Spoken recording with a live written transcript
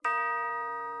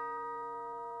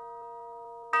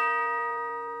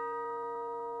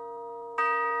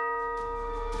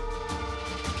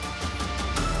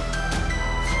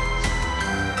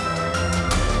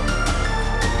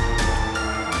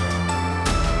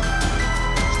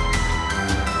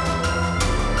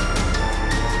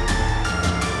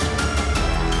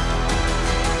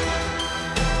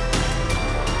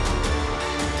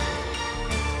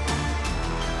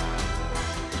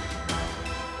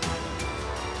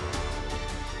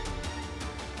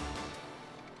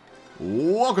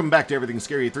Welcome back to Everything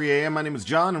Scary at 3 a.m. My name is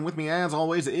John, and with me, as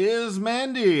always, is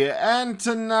Mandy. And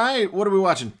tonight, what are we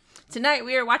watching? Tonight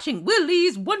we are watching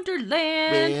Willy's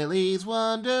Wonderland. Willy's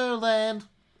Wonderland.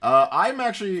 I'm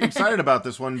actually excited about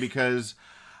this one because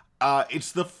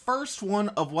it's the first one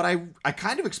of what I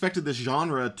kind of expected this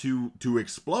genre to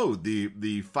explode.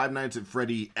 The Five Nights at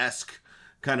Freddy-esque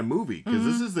kind of movie, because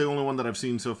this is the only one that I've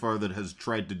seen so far that has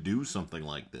tried to do something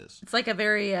like this. It's like a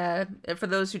very for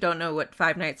those who don't know what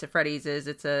Five Nights at Freddy's is,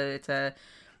 it's a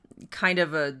kind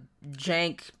of a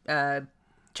jank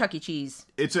Chuck E. Cheese.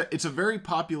 It's a very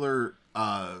popular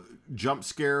jump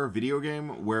scare video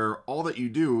game where all that you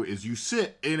do is you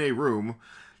sit in a room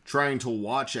trying to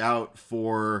watch out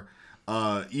for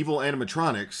evil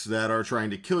animatronics that are trying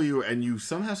to kill you, and you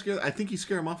somehow scare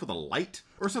them off with a light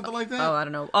or something like that. Oh, I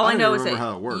don't know. All I know is that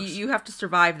how it works. you have to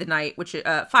survive the night, which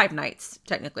 5 nights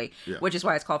technically, which is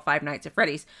why it's called Five Nights at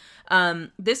Freddy's.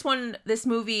 This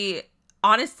movie,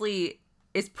 honestly,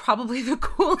 is probably the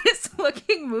coolest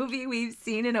looking movie we've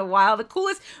seen in a while. The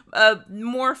coolest,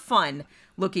 more fun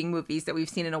looking movies that we've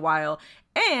seen in a while.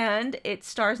 And it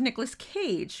stars Nicolas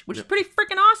Cage, which is pretty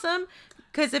freaking awesome.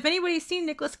 Because if anybody's seen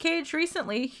Nicolas Cage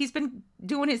recently, he's been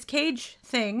doing his Cage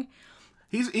thing.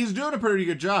 He's doing a pretty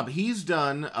good job. He's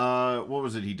done, what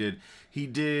was it he did? He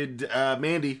did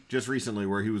Mandy just recently,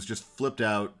 where he was just flipped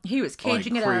out. He was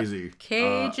caging like crazy. It up.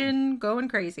 Caging, going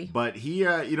crazy. But he,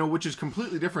 which is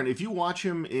completely different. If you watch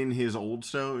him in his old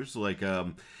shows, like,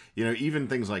 even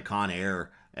things like Con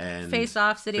Air and Face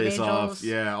Off, City of Angels.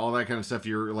 Yeah, all that kind of stuff.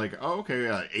 You're like, oh, okay,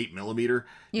 8mm,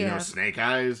 yeah. Snake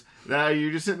Eyes. Now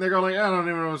you're just sitting there going like, I don't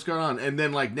even know what's going on. And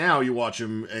then like now you watch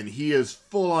him and he is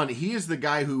full on. He is the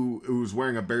guy who's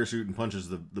wearing a bear suit and punches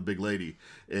the big lady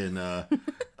in what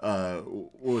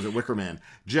was it, Wicker Man,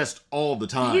 just all the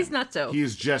time. He's nutso.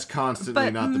 He's just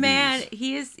constantly not the man,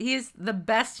 bees. he is the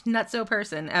best nutso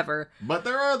person ever. But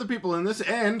there are other people in this,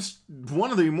 and one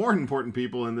of the more important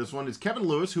people in this one is Kevin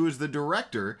Lewis, who is the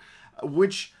director,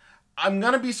 which I'm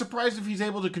going to be surprised if he's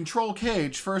able to control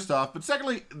Cage, first off. But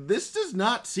secondly, this does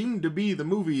not seem to be the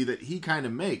movie that he kind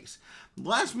of makes. The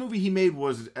last movie he made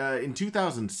was in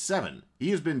 2007. He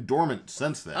has been dormant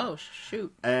since then. Oh,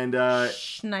 shoot. And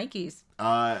Shnikes.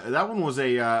 That one was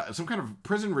some kind of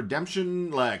prison redemption,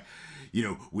 like,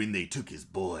 when they took his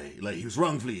boy, like he was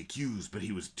wrongfully accused, but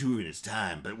he was doing his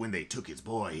time. But when they took his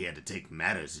boy, he had to take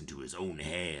matters into his own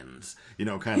hands.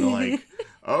 Kind of like,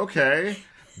 okay.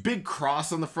 Big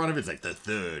cross on the front of it's like the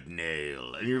third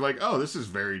nail. And you're like, oh, this is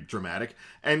very dramatic.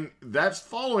 And that's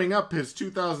following up his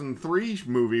 2003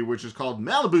 movie, which is called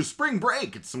Malibu Spring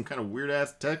Break. It's some kind of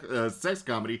weird-ass sex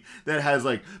comedy that has,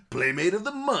 like, Playmate of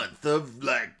the Month of,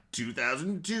 like,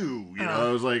 2002.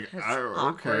 I was like,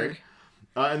 okay.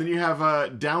 And then you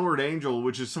have Downward Angel,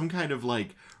 which is some kind of,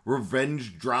 like,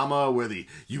 revenge drama where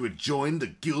you would join the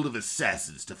Guild of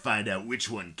Assassins to find out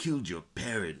which one killed your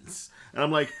parents. And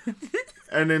I'm like,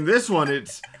 and in this one,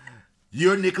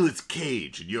 you're Nicolas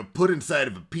Cage, and you're put inside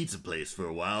of a pizza place for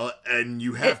a while, and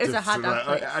you have to It's a hot dog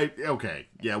place. Okay,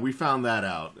 yeah, we found that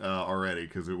out already,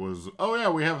 because it was, oh yeah,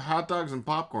 we have hot dogs and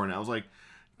popcorn. I was like,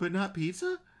 but not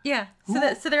pizza? Yeah, so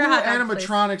they're a hot dog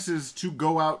animatronics place. Is to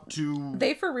go out to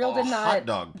they for real did not hot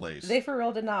dog place. They for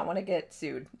real did not want to get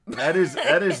sued. That is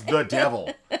the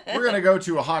devil. We're gonna go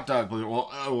to a hot dog place.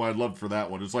 Well, I'd love for that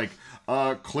one. It's like,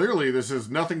 clearly this has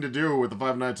nothing to do with the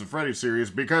Five Nights at Freddy's series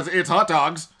because it's hot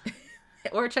dogs.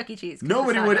 Or Chuck E. Cheese.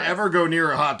 Nobody would ever go near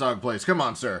a hot dog place. Come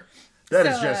on, sir. That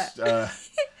is just.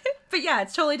 But yeah,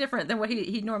 it's totally different than what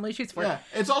he normally shoots for. Yeah,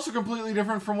 it's also completely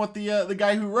different from what the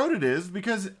guy who wrote it is,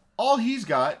 because all he's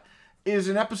got is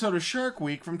an episode of Shark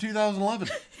Week from 2011.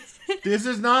 This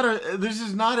is not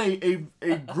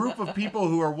a group of people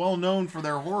who are well known for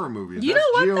their horror movies. You That's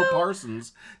know what, Geo though?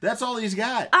 Parsons. That's all he's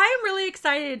got. I am really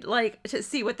excited, like, to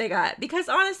see what they got, because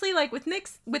honestly, like with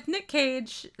Nick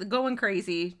Cage going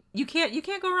crazy, you can't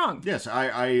go wrong. Yes,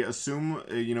 I assume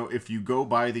if you go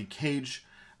by the Cage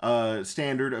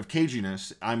standard of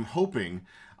caginess, I'm hoping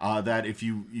that if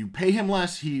you pay him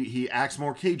less, he acts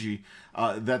more cagey.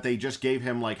 That they just gave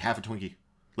him like half a Twinkie.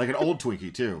 Like an old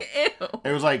Twinkie, too. Ew.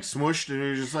 It was, like, smushed, and he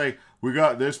was just like, we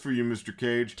got this for you, Mr.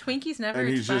 Cage. Twinkies never and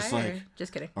he's expire. just like,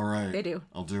 just kidding. All right. They do.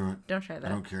 I'll do it. Don't try that. I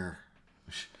don't care.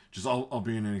 Just, I'll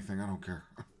be in anything. I don't care.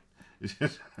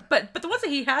 But the ones that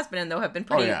he has been in, though, have been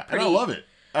pretty... Oh, yeah. pretty... And I love it.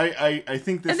 I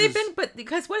think this and they've been... But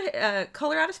because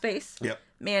Color Out of Space... Yep.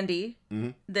 Mandy... Mm-hmm.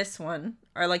 This one...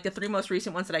 are like the 3 most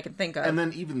recent ones that I can think of. And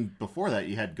then even before that,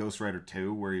 you had Ghost Rider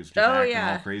 2, where he was just acting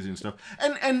all crazy and stuff.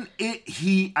 And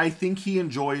I think he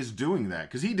enjoys doing that,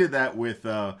 because he did that with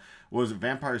was it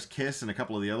Vampire's Kiss and a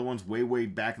couple of the other ones way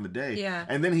back in the day. Yeah.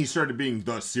 And then he started being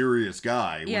the serious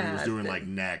guy when he was doing like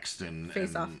Next and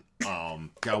Face Off.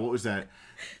 God, what was that?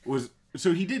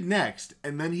 So he did Next,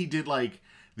 and then he did like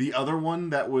the other one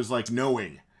that was like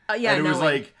Knowing. Yeah, and it was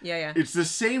like, yeah. It's the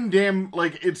same damn,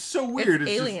 like, it's so weird.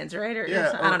 It's Aliens, right? Or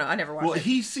I don't know. I never watched it. Well,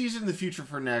 he sees in the future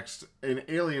for Next. In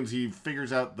Aliens, he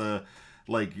figures out the,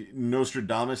 like,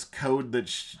 Nostradamus code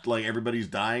that, like, everybody's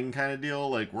dying kind of deal.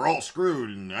 Like, we're all screwed,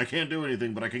 and I can't do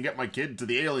anything, but I can get my kid to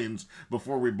the aliens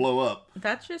before we blow up.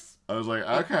 That's just... I was like,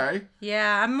 okay.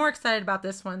 Yeah, I'm more excited about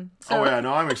this one. So. Oh, yeah,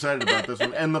 no, I'm excited about this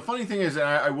one. And the funny thing is,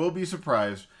 I will be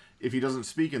surprised if he doesn't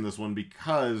speak in this one,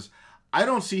 because... I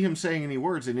don't see him saying any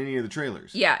words in any of the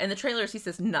trailers. Yeah, in the trailers he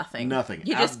says nothing. Nothing.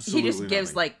 He just gives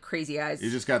nothing. like crazy eyes.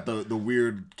 He's just got the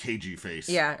weird cagey face.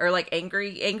 Yeah, or like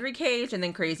angry Cage and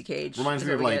then crazy Cage. Reminds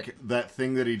me of like that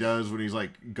thing that he does when he's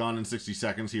like gone in 60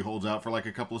 seconds. He holds out for like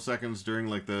a couple of seconds during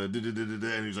like the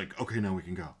and he's like, okay, now we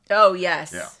can go. Oh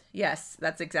yes. Yeah. Yes,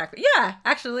 that's exactly. Yeah,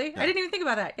 actually, I didn't even think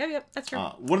about that. Yep, that's true.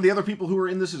 One of the other people who are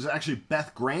in this is actually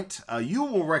Beth Grant. You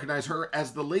will recognize her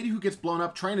as the lady who gets blown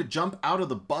up trying to jump out of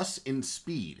the bus in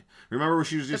Speed. Remember where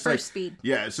she was just the first like Speed?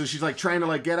 Yeah, so she's like trying to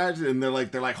like get out, and they're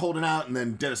like holding out, and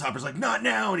then Dennis Hopper's like, not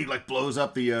now, and he like blows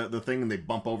up the thing, and they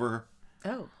bump over her.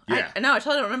 Oh, yeah. I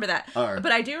totally don't remember that. Right.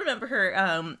 But I do remember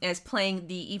her as playing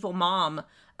the evil mom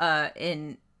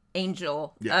in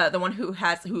Angel, the one who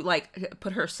like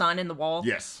put her son in the wall.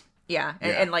 Yes. Yeah,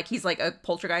 and like he's like a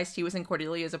poltergeist. He was in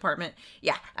Cordelia's apartment.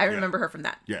 Yeah, I remember her from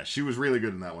that. Yeah, she was really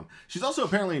good in that one. She's also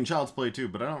apparently in Child's Play too,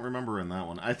 but I don't remember her in that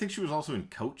one. I think she was also in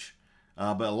Coach.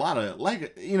 But a lot of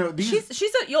these.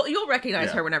 You'll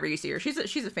recognize her whenever you see her. She's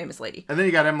a famous lady. And then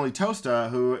you got Emily Tosta,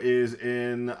 who is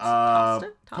in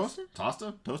Tosta. I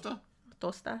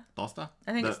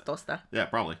think it's Tosta. Yeah,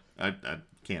 probably. I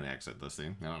can't accent this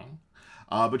thing. I don't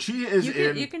know. But she is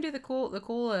You can do the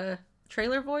cool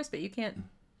trailer voice, but you can't.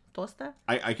 Tosta?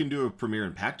 I can do a Premiere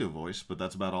Impacto voice, but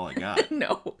that's about all I got.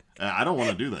 No. I don't want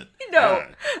to do that. No.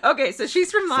 Okay, so she's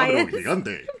from Mayans.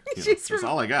 That's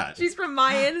all I got. She's from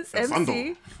Mayans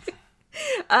MC.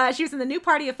 She was in The New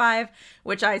Party of Five,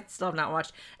 which I still have not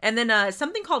watched. And then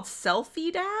something called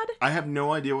Selfie Dad. I have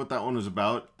no idea what that one is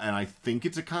about, and I think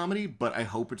it's a comedy, but I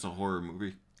hope it's a horror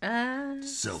movie.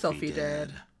 Selfie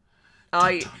Dad.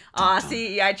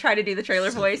 See, I tried to do the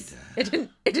trailer voice. It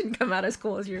didn't come out as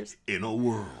cool as yours. In a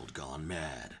world gone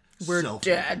mad, where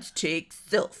dads take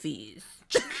selfies.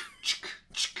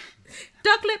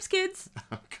 Duck lips, kids.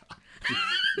 Oh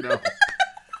God.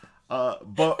 No.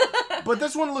 But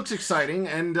this one looks exciting,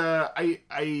 and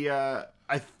I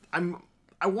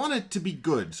want it to be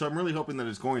good, so I'm really hoping that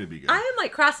it's going to be good. I am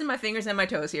like crossing my fingers and my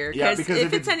toes here, because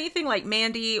if it's anything like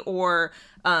Mandy or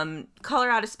Color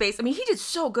Out of Space, I mean, he did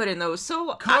so good in those.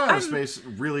 So Color Out of Space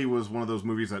really was one of those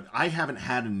movies that I haven't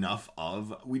had enough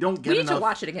of. We don't get enough. We need to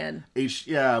watch it again.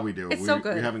 Yeah, we do. It's so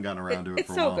good. We haven't gotten around to it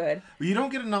for a while. It's so good. But you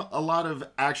don't get a lot of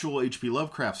actual H.P.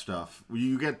 Lovecraft stuff.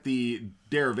 You get the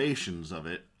derivations of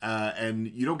it, and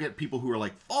you don't get people who are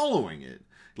like following it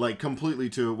like completely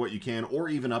to what you can, or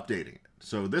even updating it.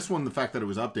 So this one, the fact that it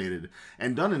was updated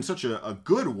and done in such a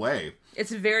good way.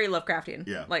 It's very Lovecraftian.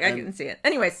 Yeah. Like, I can see it.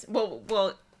 Anyways, we'll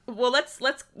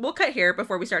cut here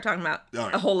before we start talking about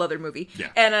a whole other movie. Yeah.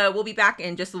 And we'll be back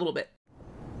in just a little bit.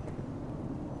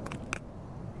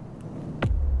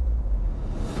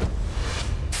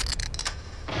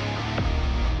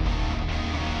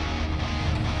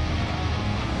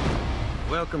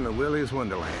 Welcome to Willy's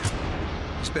Wonderland.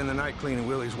 Spend the night cleaning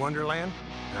Willy's Wonderland,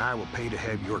 and I will pay to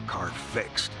have your car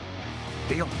fixed.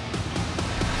 Deal?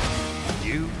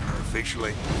 You are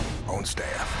officially on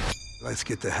staff. Let's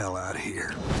get the hell out of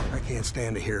here. I can't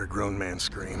stand to hear a grown man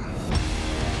scream.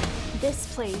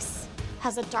 This place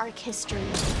has a dark history.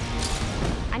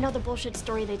 I know the bullshit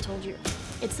story they told you.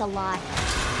 It's a lie.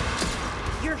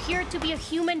 You're here to be a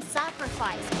human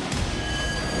sacrifice.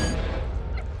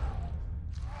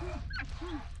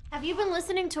 Have you been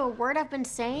listening to a word I've been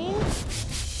saying?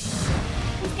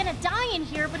 He's gonna die in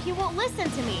here, but he won't listen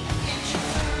to me.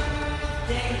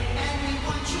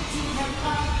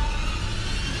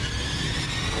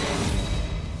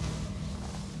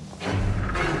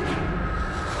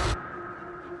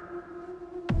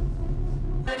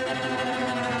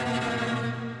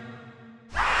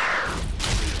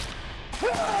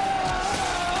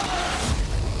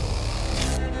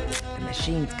 The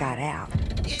machines got out.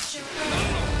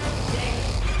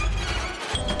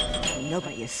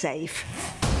 Nobody is safe.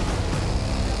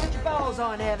 Put your balls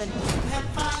on, Evan.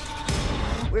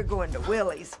 We're going to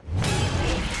Willie's.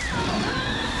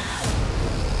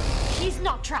 He's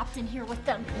not trapped in here with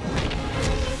them.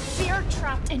 They're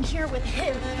trapped in here with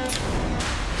him.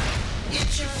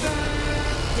 It's your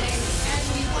birthday, and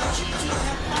we want you to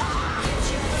have fun.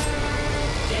 It's your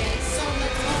birthday, so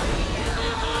let's party.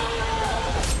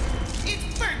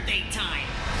 It's birthday time.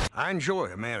 I enjoy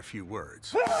a man of few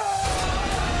words.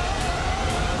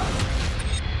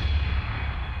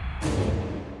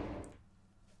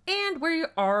 And we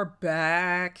are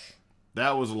back.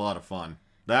 That was a lot of fun.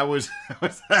 That was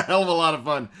a hell of a lot of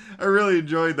fun. I really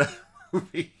enjoyed that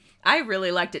movie. I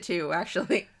really liked it too,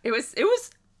 actually. It was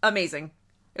amazing.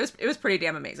 It was pretty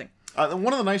damn amazing.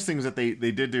 One of the nice things that they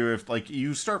did do, if like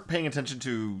you start paying attention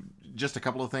to just a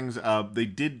couple of things, they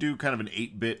did do kind of an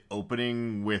 8-bit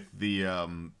opening with the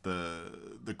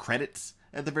credits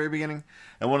at the very beginning.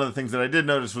 And one of the things that I did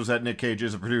notice was that Nick Cage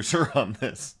is a producer on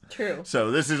this. True.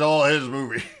 So this is all his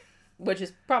movie. Which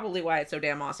is probably why it's so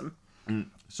damn awesome.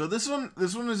 So this one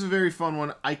is a very fun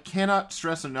one. I cannot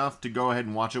stress enough to go ahead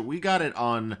and watch it. We got it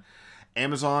on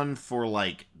Amazon for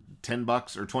like $10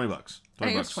 or $20. I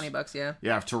think it's $20, yeah.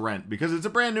 Yeah, to rent because it's a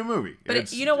brand new movie.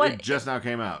 But you know what? It just now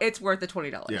came out. It's worth the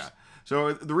 $20. Yeah.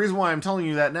 So the reason why I'm telling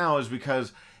you that now is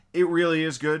because it really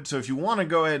is good. So if you want to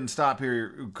go ahead and stop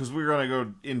here, because we're going to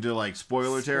go into like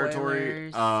spoiler territory,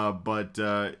 but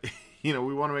you know,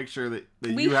 we want to make sure that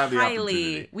you have the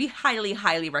opportunity. We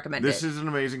highly recommend it. This is an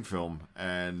amazing film,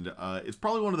 and it's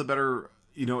probably one of the better.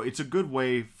 You know, it's a good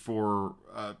way for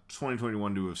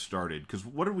 2021 to have started. Because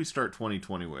what did we start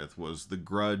 2020 with? Was The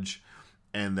Grudge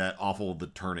and that awful The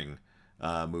Turning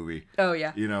movie. Oh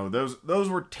yeah. You know, those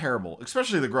were terrible.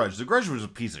 Especially The Grudge. The Grudge was a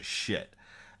piece of shit.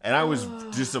 And I was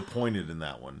disappointed in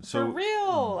that one. So for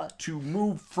real. To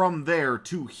move from there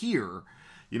to here,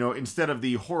 you know, instead of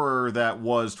the horror that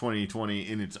was 2020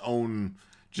 in its own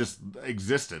just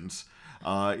existence,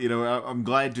 you know, I'm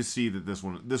glad to see that this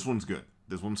one's good.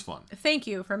 This one's fun. Thank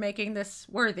you for making this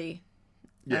worthy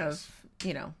of,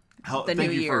 you know, the new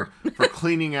year. for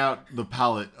cleaning out the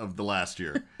palate of the last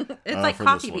year. It's like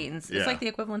coffee beans. It's like the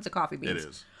equivalent of coffee beans. It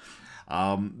is.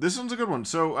 This one's a good one.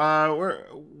 So,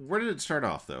 where did it start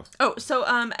off, though? Oh, so,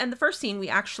 and the first scene, we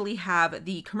actually have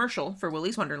the commercial for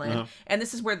Willy's Wonderland, and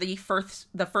this is where the first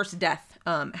death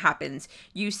happens.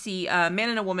 You see a man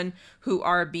and a woman who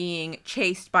are being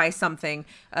chased by something.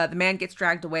 The man gets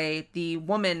dragged away. The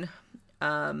woman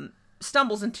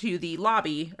stumbles into the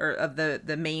lobby or of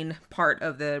the main part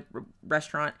of the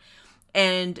restaurant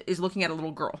and is looking at a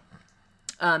little girl.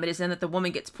 It is then that the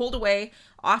woman gets pulled away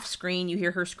off screen. You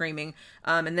hear her screaming,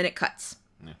 and then it cuts.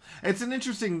 Yeah. It's an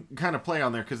interesting kind of play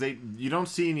on there because you don't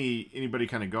see anybody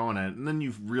kind of going at it, and then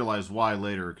you realize why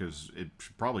later because it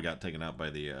probably got taken out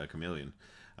by the chameleon.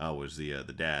 Was the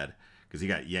dad because he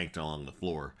got yanked along the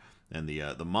floor, and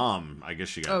the mom, I guess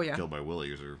she got killed by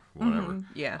Willy's or whatever.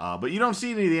 Yeah. But you don't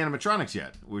see any of the animatronics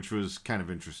yet, which was kind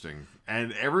of interesting.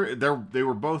 And they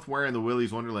were both wearing the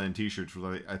Willy's Wonderland T-shirts,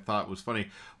 which I thought was funny.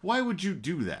 Why would you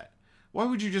do that? Why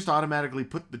would you just automatically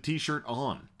put the T-shirt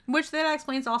on? Which that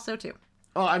explains also too.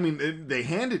 Oh, I mean, they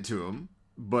hand it to him,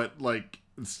 but like,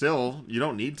 still, you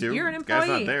don't need to. You're an employee. Guy's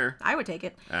not there. I would take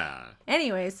it.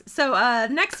 Anyways, so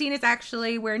next scene is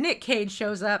actually where Nick Cage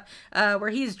shows up, where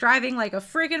he's driving like a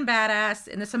friggin' badass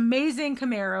in this amazing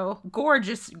Camaro,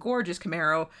 gorgeous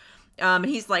Camaro. And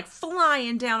he's like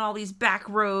flying down all these back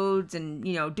roads and,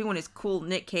 you know, doing his cool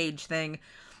Nick Cage thing.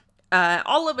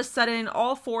 All of a sudden,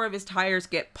 all 4 of his tires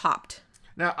get popped.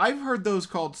 Now, I've heard those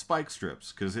called spike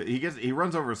strips because he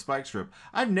runs over a spike strip.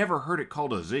 I've never heard it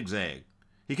called a zigzag.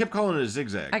 He kept calling it a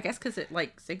zigzag. I guess because it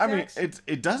like zigzags. I mean,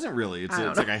 it doesn't really. It's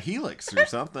like a helix or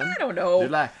something. I don't know. They're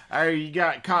like, hey, you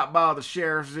got caught by the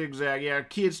sheriff's zigzag. Yeah,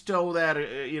 kids stole that,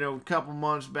 a couple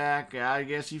months back. I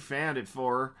guess you found it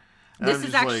for her. This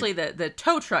is actually the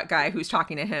tow truck guy who's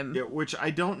talking to him. Yeah, which I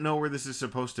don't know where this is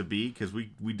supposed to be because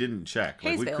we didn't check.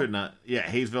 Like, Hayesville. We could not. Yeah,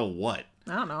 Hayesville. What?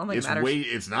 I don't know. I don't think it matters.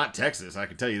 It's not Texas. I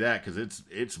can tell you that because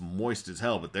it's moist as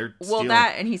hell. But they're stealing.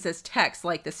 That and he says Tex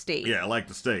like the state. Yeah, like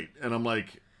the state. And I'm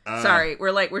like, sorry,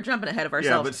 we're jumping ahead of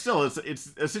ourselves. Yeah, but still,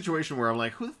 it's a situation where I'm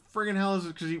like, who the friggin' hell is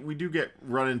it? Because we do get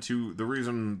run into the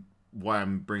reason why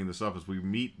I'm bringing this up is we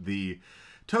meet the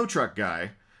tow truck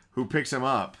guy who picks him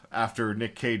up after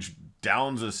Nick Cage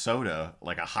downs a soda,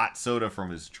 like a hot soda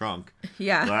from his trunk.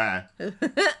 Yeah.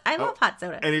 I love hot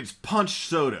soda. And it's punch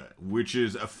soda, which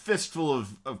is a fistful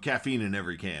of caffeine in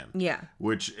every can. Yeah.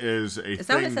 Which is a Is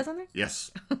that what it says on there?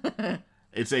 Yes.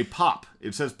 It's a pop.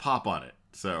 It says pop on it.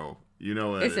 So, you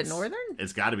know Is it Northern?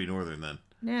 It's got to be Northern then.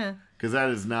 Yeah. Because that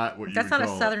is not what you That's would not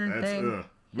call a Southern it. thing.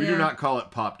 We do not call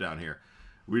it pop down here.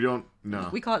 We don't, no.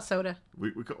 We call it soda.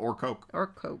 Or Coke. Or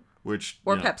Coke. Which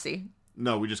Or Pepsi.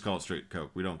 No, we just call it straight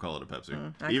Coke. We don't call it a Pepsi.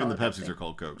 Even call the it Pepsis Pepsi. are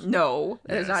called Cokes. No,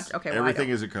 it is Yes. not. Okay, well, Everything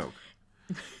I is a Coke.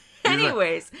 don't.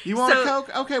 Anyways, You want so, a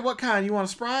Coke? Okay, what kind? You want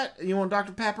a Sprite? You want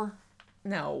Dr. Pepper?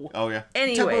 No. Oh, yeah.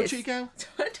 Anyways. Topo Chico?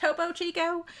 Topo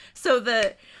Chico. So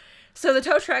the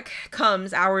tow truck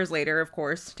comes hours later, of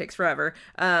course. Takes forever.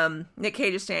 Nick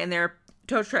Cage is standing there.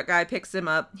 Tow truck guy picks him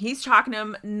up. He's talking to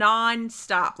him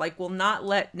non-stop. Like, will not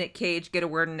let Nick Cage get a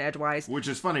word in edgewise. Which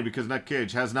is funny because Nick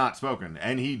Cage has not spoken,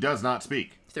 and he does not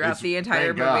speak. Throughout the entire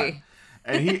thank God. movie.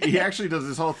 And he actually does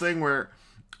this whole thing where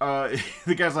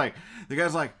the guy's like,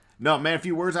 no, man, a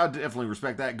few words, I'll definitely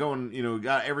respect that. Going,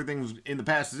 everything's in the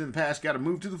past is in the past, got to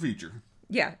move to the future.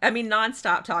 Yeah, I mean,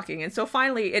 non-stop talking. And so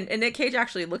finally, and Nick Cage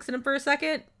actually looks at him for a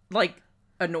second, like,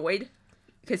 annoyed.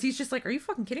 Because he's just like, are you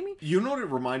fucking kidding me? You know what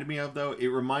it reminded me of, though? It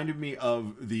reminded me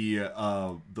of the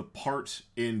part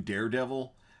in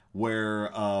Daredevil where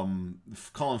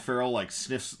Colin Farrell, like,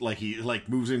 sniffs, like, he, like,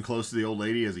 moves in close to the old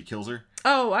lady as he kills her.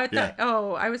 Oh, I thought,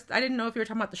 Yeah. I didn't know if you were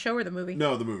talking about the show or the movie.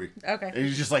 No, the movie. Okay. And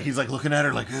he's like looking at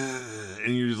her like, ugh,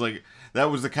 and you're just like, that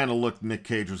was the kind of look Nick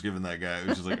Cage was giving that guy. It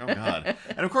was just like, oh God.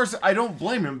 And of course, I don't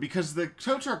blame him because the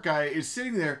tow truck guy is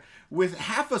sitting there with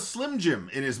half a Slim Jim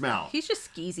in his mouth. He's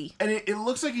just skeezy. And it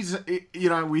looks like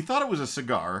we thought it was a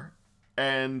cigar,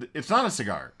 and it's not a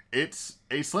cigar. It's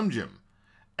a Slim Jim.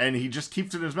 And he just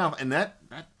keeps it in his mouth, and that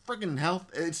freaking health,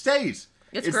 it stays.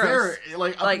 It's there, gross.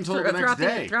 like, up until the next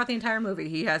day. Throughout the entire movie,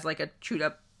 he has like a chewed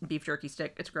up beef jerky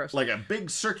stick. It's gross. Like a big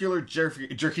circular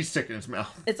jerky stick in his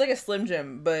mouth. It's like a Slim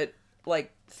Jim, but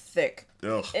like thick.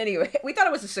 Ugh. Anyway, we thought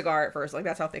it was a cigar at first. Like,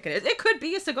 that's how thick it is. It could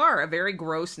be a cigar, a very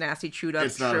gross, nasty, chewed up,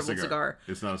 It's not a shriveled cigar.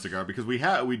 It's not a cigar because we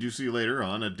do see later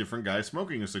on a different guy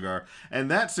smoking a cigar, and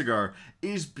that cigar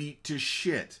is beat to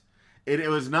shit. It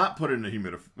was not put in a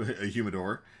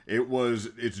humidor.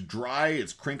 It's dry,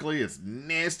 it's crinkly, it's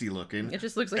nasty looking. It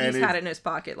just looks like And he's had it in his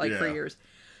pocket for Yeah. years.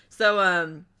 So,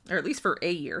 or at least for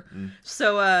a year.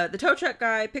 So, the tow truck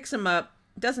guy picks him up,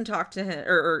 doesn't talk to him,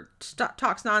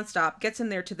 talks nonstop, gets him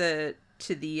there to the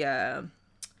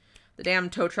damn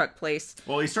tow truck place.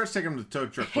 Well, he starts taking him to the tow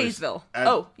truck place. Hayesville.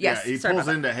 Oh, yes. Yeah, he Sorry pulls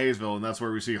about into Hayesville, and that's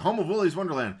where we see home of Willy's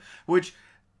Wonderland, which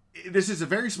this is a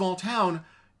very small town,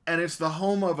 and it's the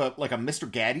home of a Mr.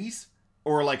 Gaddy's,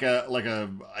 or like a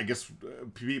I guess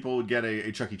people would get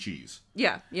a Chuck E. Cheese.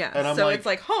 Yeah. And I'm so like- it's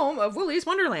like home of Willy's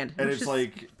Wonderland. And which it's is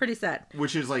like- pretty sad.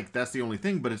 Which is like, that's the only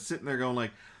thing, but it's sitting there going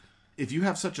like, if you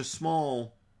have such a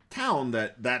small town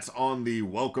that's on the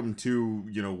welcome to,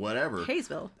 whatever.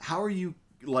 Hayesville. How are you,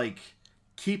 like,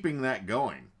 keeping that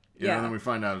going? Yeah. And then we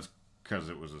find out it's because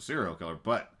it was a serial killer,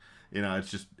 but,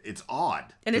 it's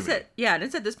odd. And it's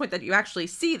at this point that you actually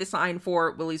see the sign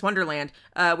for Willy's Wonderland,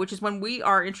 which is when we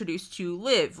are introduced to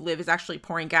Liv. Liv is actually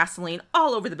pouring gasoline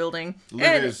all over the building.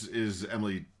 Liv is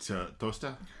Emily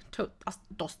Tosta? Tosta.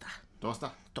 Tosta?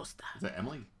 Tosta. Is that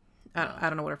Emily? I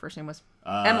don't know what her first name was.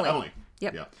 Emily. Emily.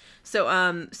 Yep. Yeah.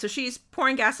 So she's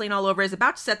pouring gasoline all over, is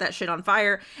about to set that shit on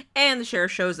fire, and the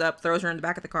sheriff shows up, throws her in the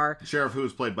back of the car. Sheriff, who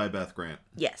is played by Beth Grant.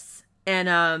 Yes.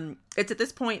 And it's at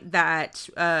this point that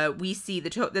we see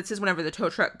this is whenever the tow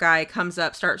truck guy comes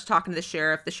up, starts talking to the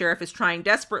sheriff. The sheriff is trying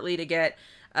desperately to get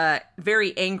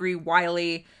very angry,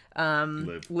 wily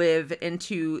Liv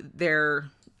into their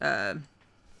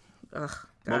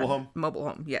Mobile home? Mobile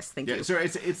home. Yes, thank Yeah, you. so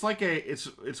it's like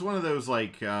it's one of those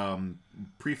like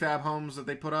prefab homes that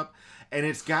they put up, and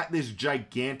it's got this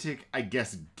gigantic, I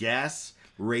guess, gas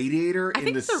radiator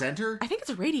in the center. I think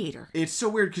it's a radiator. It's so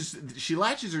weird because she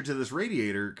latches her to this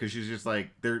radiator because she's just like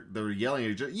they're yelling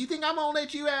at each other. You think I'm gonna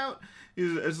let you out?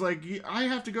 It's like I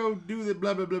have to go do the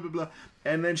blah blah blah blah blah.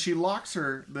 And then she locks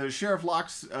her. The sheriff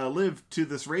locks Liv to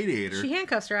this radiator. She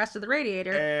handcuffs her ass to the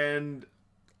radiator, And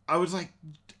I was like,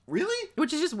 really?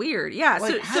 which is just weird. Yeah.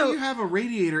 Like, so how do you have a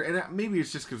radiator? And maybe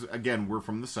it's just because, again, we're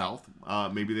from the South.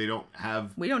 Maybe they don't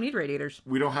have... we don't need radiators.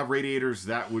 We don't have radiators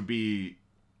that would be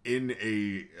in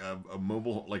a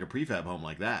mobile, like a prefab home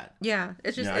like that. Yeah.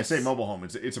 It's just... Yeah, I say mobile home.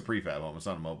 It's a prefab home. It's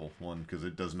not a mobile one because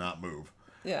it does not move.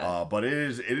 Yeah. But it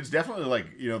is definitely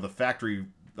like, the factory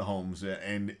homes.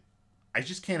 And I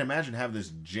just can't imagine having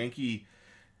this janky,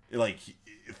 like...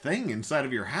 thing inside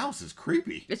of your house is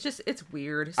creepy. It's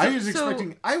weird. I was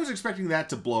expecting that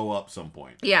to blow up some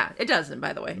point. Yeah, it doesn't,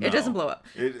 by the way. No. It doesn't blow up.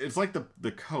 It's like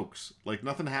the Cokes. Like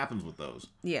nothing happens with those.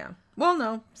 Yeah. Well,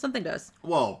 no, something does.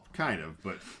 Well, kind of,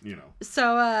 but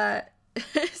So,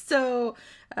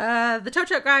 the tow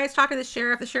truck guy is talking to the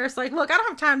sheriff. The sheriff's like, look, I don't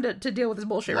have time to deal with this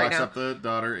bullshit right locks now. up the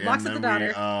daughter. Locks up and the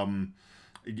then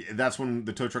daughter. that's when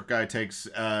the tow truck guy takes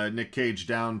Nick Cage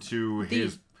down to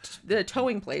his... The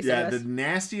towing place, I Yeah, guess. the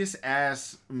nastiest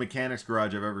ass mechanic's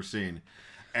garage I've ever seen.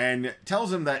 And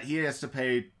tells him that he has to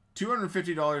pay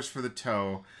 $250 for the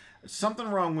tow. Something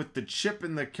wrong with the chip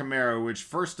in the Camaro, which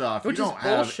first off, Which you is don't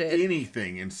have bullshit.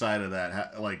 anything inside of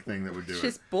that like thing that would do It's it.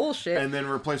 just bullshit. And then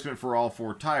replacement for all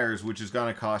 4 tires, which is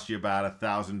going to cost you about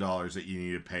 $1,000 that you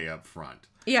need to pay up front.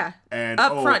 Yeah. And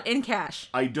up front in cash.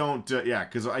 I don't,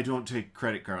 because I don't take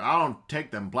credit cards. I don't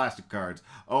take them plastic cards.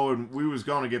 Oh, and we was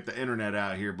going to get the internet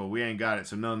out here, but we ain't got it,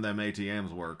 so none of them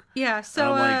ATMs work. Yeah.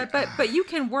 So, I'm like, but you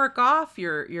can work off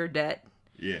your debt.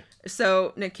 Yeah.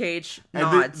 So Nick Cage And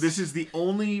nods. this is the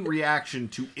only reaction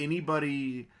to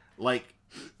anybody, like,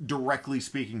 directly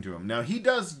speaking to him. Now, he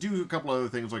does do a couple other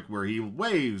things, like where he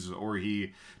waves or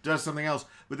he does something else,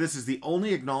 but this is the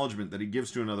only acknowledgement that he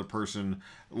gives to another person,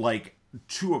 like,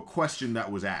 to a question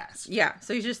that was asked. Yeah.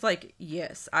 So he's just like,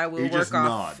 yes, I will He work just off.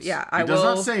 nods. Yeah, I he will. does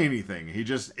not say anything. He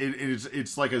just,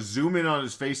 it's like a zoom in on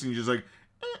his face and he's just like,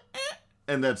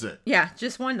 and that's it. Yeah,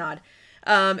 just one nod.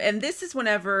 And this is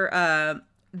whenever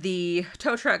the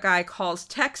tow truck guy calls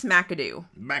Tex McAdoo.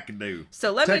 McAdoo.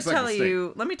 So let Tex me like tell the state.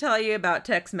 you. Let me tell you about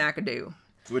Tex McAdoo.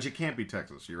 Which it can't be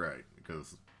Texas, you're right.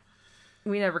 Because,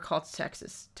 We never called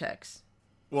Texas Tex.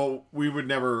 well, we would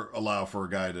never allow for a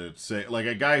guy to say, like,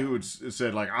 a guy who would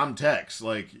said, like, I'm Tex.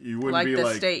 Like, you wouldn't Like be the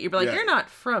like. state. You'd be like, yeah. you're not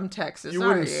from Texas, You are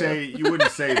wouldn't you? say, you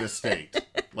wouldn't say the state.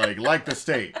 Like the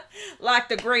state. Like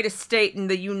the greatest state in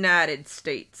the United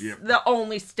States. Yep. The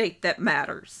only state that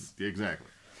matters. Exactly.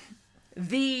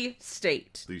 The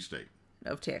state The state.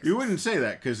 of Texas. You wouldn't say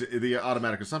that because the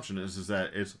automatic assumption is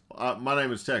that it's, my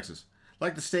name is Texas.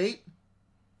 Like the state?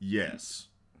 Yes.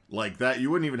 Like that, you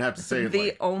wouldn't even have to say it. The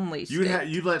like, only state.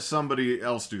 you'd let somebody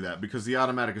else do that because the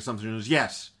automatic assumption is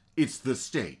yes, it's the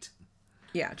state.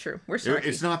 Yeah, true. We're snarky.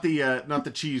 It's not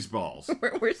the cheese balls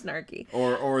We're snarky.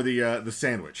 or the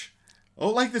sandwich. Oh,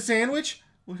 like the sandwich?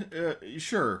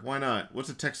 Sure, why not? What's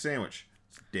a Tex sandwich?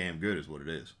 It's damn good, is what it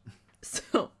is.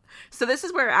 So this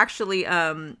is where actually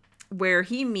where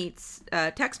he meets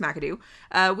Tex McAdoo.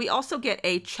 We also get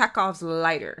a Chekhov's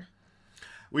lighter.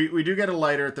 We do get a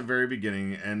lighter at the very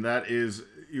beginning, and that is,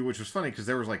 which was funny because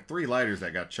there was like 3 lighters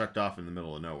that got chucked off in the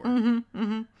middle of nowhere.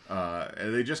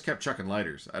 And they just kept chucking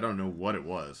lighters. I don't know what it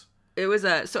was. It was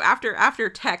so after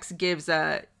Tex gives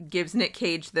Nick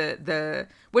Cage the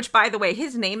which, by the way,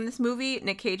 his name in this movie,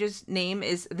 Nick Cage's name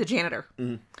is the janitor.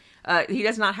 He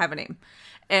does not have a name.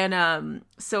 And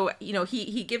so, you know,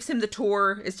 he gives him the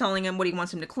tour, is telling him what he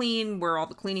wants him to clean, where all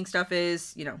the cleaning stuff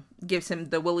is, you know, gives him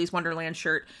the Willy's Wonderland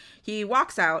shirt. He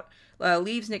walks out,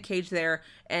 leaves Nick Cage there,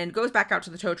 and goes back out to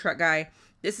the tow truck guy.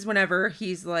 This is whenever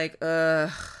he's like,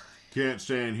 Can't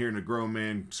stand hearing a grown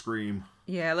man scream.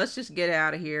 yeah, let's just get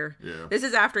out of here. Yeah. This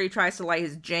is after he tries to light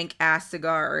his jank ass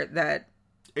cigar that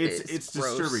It's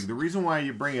gross. disturbing. The reason why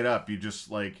you bring it up, you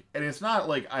just like, and it's not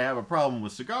like I have a problem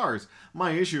with cigars.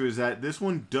 My issue is that this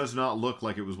one does not look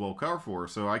like it was well cared for.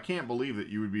 So I can't believe that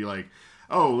you would be like,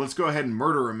 oh, let's go ahead and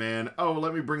murder a man. Oh,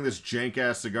 let me bring this jank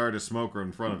ass cigar to smoker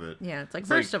in front of it. Yeah, it's like, It's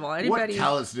first of all, anybody... What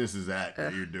callousness is that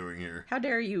you're doing here, How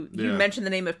dare you? You Yeah. mention the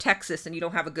name of Texas and you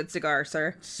don't have a good cigar,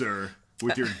 sir. sir?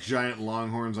 With your giant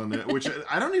longhorns on the, which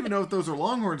I don't even know if those are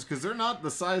longhorns because they're not the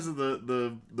size of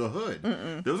the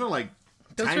hood. Those are like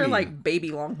Those tiny. are like baby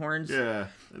longhorns. Yeah,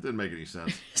 that didn't make any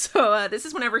sense. So this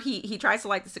is whenever he tries to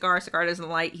light the cigar. Cigar doesn't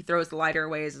light. He throws the lighter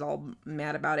away. Is all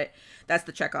mad about it. That's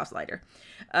the Chekhov's lighter.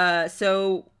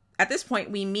 So at this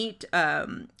point we meet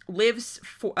Liv's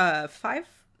five Five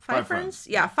friends. friends.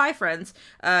 Yeah, 5 friends.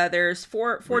 There's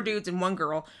four dudes and 1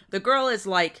 girl. The girl is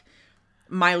like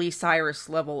Miley Cyrus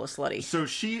level of slutty. So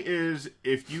she is,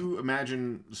 if you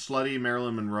imagine slutty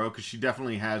Marilyn Monroe, because she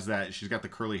definitely has that. She's got the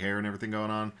curly hair and everything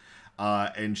going on,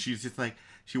 and she's just like,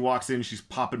 she walks in, she's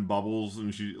popping bubbles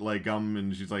and she like gum,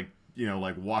 and she's like, you know,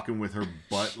 like walking with her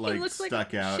butt like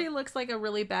stuck out. She looks like a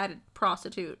really bad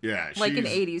prostitute. Yeah, like an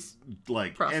she's 80s.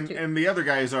 like, prostitute. and the other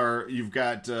guys are, you've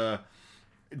got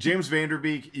James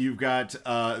Vanderbeek, you've got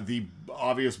the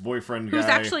obvious boyfriend guy. Who's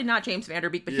actually not James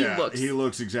Vanderbeek, but yeah, he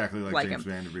looks exactly like James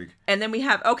him. Vanderbeek. And then we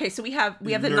have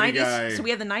we have the Nerdy 90s. guy. So we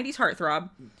have the 90s heartthrob,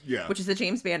 Yeah, which is the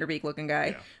James Vanderbeek looking guy.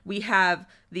 Yeah. We have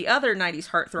the other 90s We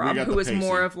heartthrob, got who the is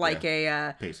more Pacey. of like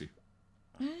a Pacey.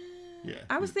 Yeah,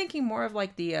 I was thinking more of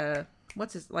like the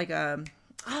what's his like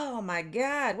oh my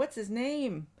god, what's his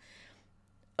name?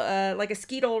 Like a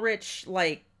Skeet Ulrich,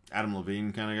 like Adam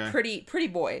Levine kind of guy. pretty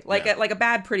boy, like Yeah. a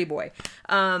bad pretty boy.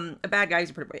 A bad guy who's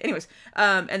a pretty boy. Anyways,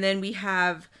 and then we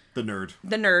have The nerd,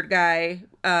 the nerd guy,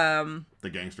 the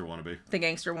gangster wannabe. the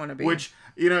gangster wannabe. Which,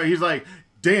 you know, he's like,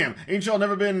 damn, ain't y'all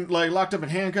never been like locked up in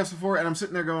handcuffs before? And I'm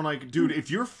sitting there going like, dude, if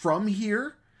you're from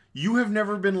here, You have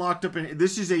never been locked up in...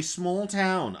 This is a small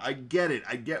town. I get it.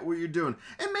 I get what you're doing.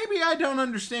 And maybe I don't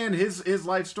understand his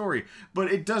life story,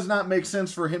 but it does not make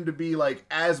sense for him to be, like,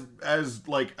 as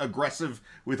like, aggressive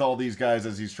with all these guys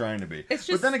as he's trying to be. It's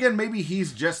just... But then again, maybe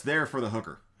he's just there for the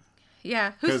hooker.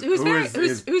 Yeah, who's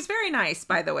very nice,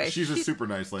 by the way. She's a super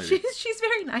nice lady. She's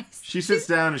very nice. She sits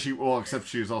down and except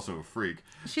she is also a freak.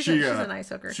 She's a nice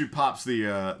hooker. She pops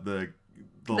the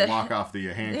lock off the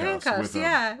handcuffs with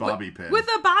a bobby pin. With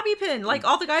a bobby pin. Like,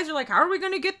 all the guys are like, how are we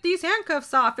going to get these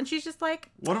handcuffs off? And she's just like...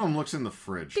 One of them looks in the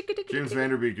fridge. James Van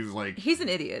Der Beek is like... He's an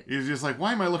idiot. He's just like,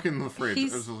 why am I looking in the fridge? I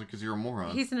was like, because you're a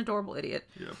moron. He's an adorable idiot.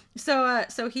 Yeah.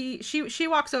 So she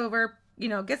walks over,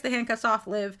 gets the handcuffs off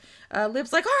Liv.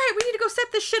 Liv's like, all right, we need to go set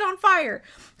this shit on fire.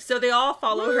 So they all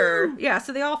follow her. Yeah,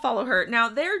 so they all follow her. Now,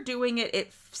 they're doing it...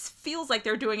 It feels like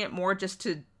they're doing it more just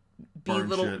to... be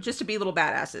little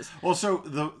badasses. Well, so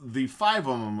the 5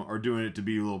 of them are doing it to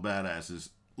be little badasses.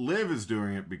 Liv is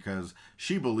doing it because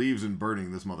she believes in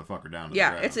burning this motherfucker down to the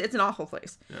ground. It's an awful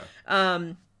place. Yeah.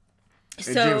 And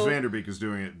James Van Der Beek is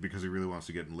doing it because he really wants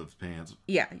to get in Liv's pants.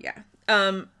 Yeah.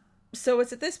 So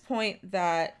it's at this point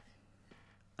that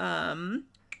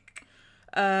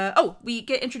we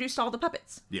get introduced to all the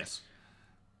puppets. Yes.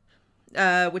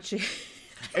 Which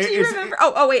do you remember?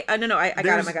 Wait. No. I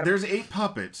got him. There's 8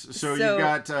 puppets. So you've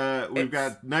got we've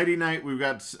got Nighty Night. We've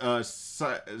got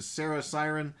Sarah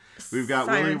Siren. We've got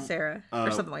Siren Willie Sarah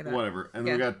or something like that. Whatever. And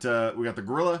then we got the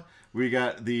gorilla. We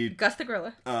got the Gus the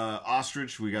gorilla.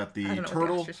 Ostrich. We got the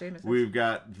turtle. We've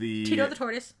got the Tito the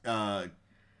tortoise.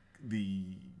 The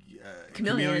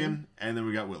chameleon. And then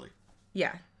we got Willie.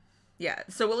 Yeah. Yeah,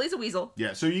 so Willie's a weasel.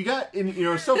 Yeah, so you got,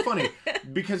 it's so funny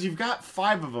because you've got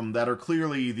 5 of them that are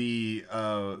clearly the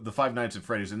Five Nights at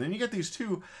Freddy's, and then you get these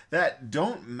 2 that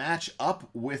don't match up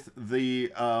with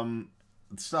the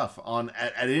stuff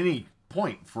at any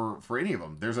point for any of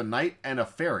them. There's a knight and a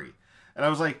fairy, and I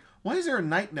was like, why is there a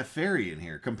knight and a fairy in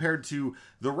here compared to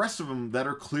the rest of them that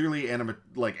are clearly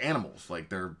animals, like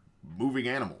they're moving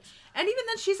animals? And even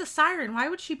then, she's a siren. Why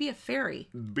would she be a fairy?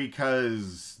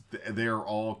 Because they're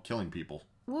all killing people.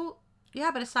 Well,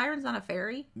 yeah, but a siren's not a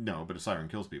fairy. No, but a siren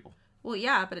kills people. Well,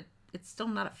 yeah, but it's still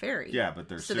not a fairy. Yeah, but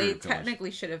they're so they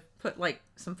technically should have put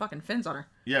some fucking fins on her.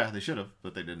 Yeah, they should have,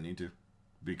 but they didn't need to,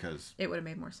 because it would have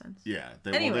made more sense. Yeah,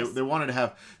 they wanted to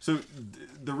have. So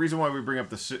the reason why we bring up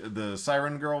the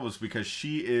siren girl was because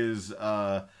she is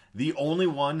the only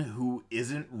one who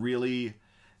isn't really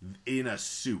in a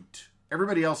suit.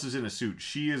 Everybody else is in a suit.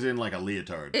 She is in like a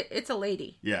leotard. It's a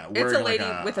lady. Yeah, wearing it's a lady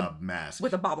with a mask.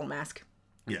 With a bobble mask.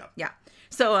 Yeah. Yeah.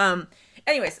 So,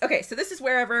 anyways, okay, so this is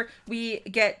wherever we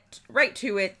get right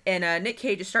to it, and Nick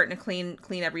Cage is starting to clean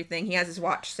everything. He has his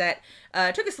watch set.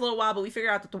 It took us a little while, but we figure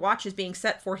out that the watch is being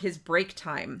set for his break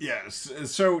time. Yes.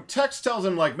 So Tex tells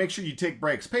him, like, make sure you take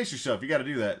breaks. Pace yourself. You got to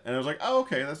do that. And I was like, oh,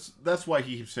 okay, that's why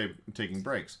he keeps taking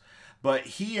breaks. But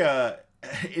he,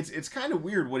 it's kind of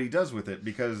weird what he does with it,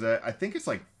 because I think it's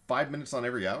like 5 minutes on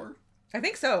every hour. I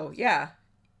think so, yeah.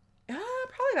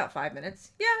 Probably about 5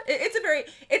 minutes. Yeah,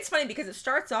 it's funny because it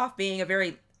starts off being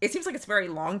it seems like it's a very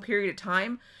long period of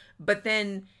time, but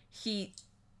then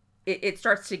it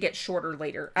starts to get shorter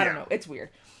later. I don't know. It's weird.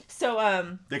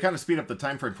 So they kind of speed up the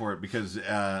time frame for it because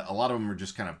a lot of them are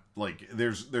just kind of like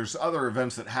there's other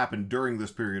events that happen during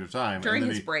this period of time. During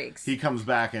his breaks. He comes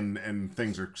back and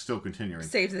things are still continuing.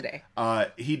 Saves the day.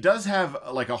 He does have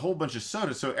like a whole bunch of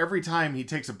soda, so every time he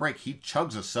takes a break, he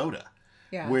chugs a soda.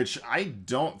 Yeah. Which I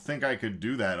don't think I could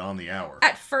do that on the hour.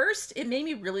 At first, it made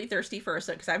me really thirsty for a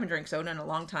soda, because I haven't drank soda in a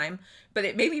long time. But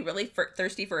it made me really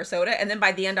thirsty for a soda, and then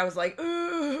by the end, I was like,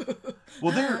 ooh.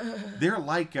 Well, they're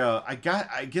like I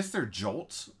guess they're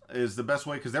Jolts is the best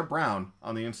way, because they're brown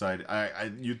on the inside.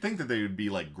 You'd think that they would be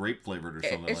like grape flavored or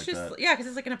something like that. Yeah, because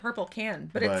it's like in a purple can,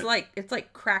 but it's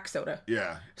like crack soda.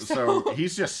 Yeah, so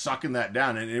he's just sucking that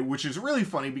down, which is really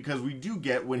funny because we do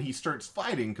get when he starts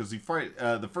fighting, because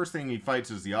the first thing he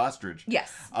fights is the ostrich. Yes,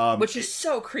 which is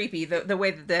so creepy the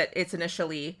way that it's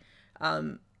initially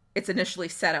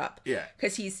set up. Yeah,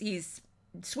 because he's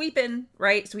sweeping,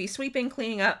 right? So he's sweeping,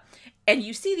 cleaning up, and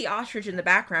you see the ostrich in the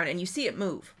background, and you see it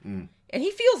move. And he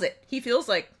feels it. He feels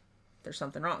like there's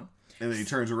something wrong. And then he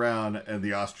turns around, and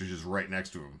the ostrich is right next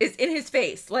to him. It's in his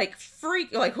face, like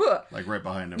huh. Like right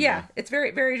behind him. Yeah, it's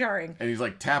very, very jarring. And he's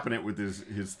like tapping it with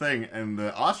his thing, and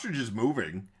the ostrich is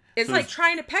moving. It's so like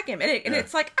trying to peck him, and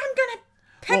it's like, I'm gonna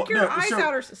peck your eyes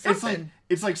out or something.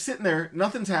 It's like sitting there,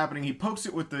 nothing's happening. He pokes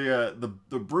it with the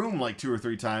broom like 2 or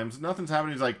 3 times. Nothing's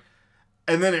happening. He's like,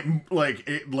 and then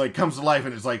it comes to life,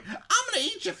 and it's like, I'm gonna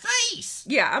eat your face.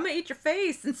 Yeah, I'm gonna eat your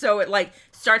face. And so it like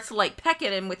starts to like peck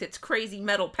at him with its crazy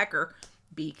metal pecker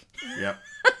beak. Yep.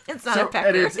 It's not So- a pecker.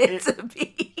 and It's a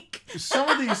beak. Some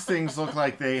of these things look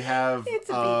like they have It's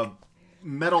a beak.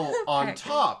 metal on Pecker.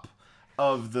 top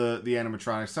of the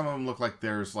animatronics. Some of them look like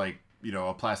there's like,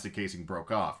 a plastic casing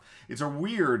broke off. It's a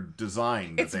weird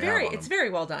design that It's they very, have on it's them. very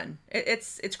well done.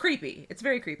 It's creepy. It's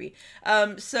very creepy.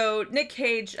 So Nick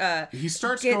Cage, He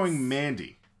starts gets- going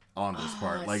Mandy on this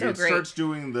part. Like so it great. starts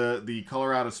doing the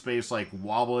color out of space, like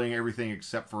wobbling everything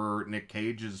except for Nick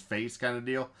Cage's face kind of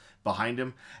deal behind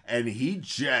him, and he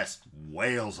just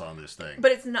wails on this thing.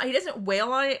 but it's not. He doesn't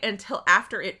wail on it until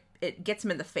after it gets him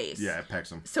in the face. Yeah, it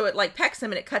pecks him. So it like pecks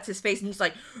him and it cuts his face and he's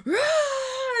like,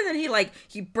 "Ah!" And then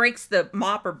he breaks the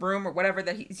mop or broom or whatever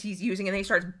that he's using and then he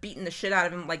starts beating the shit out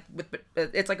of him like with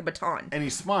it's like a baton. And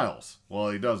he smiles while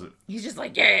he does it. He's just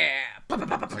like, yeah, bah, bah,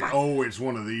 bah, bah, bah. Like, oh, it's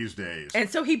one of these days. And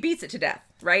so he beats it to death,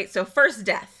 right? So first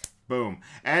death. Boom.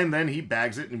 And then he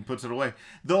bags it and puts it away.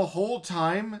 The whole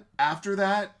time after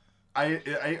that,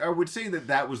 I would say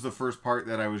that was the first part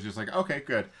that I was just like, okay,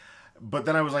 good. But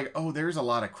then I was like, oh, there's a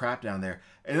lot of crap down there.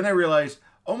 And then I realized,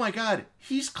 oh my God,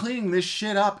 he's cleaning this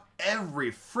shit up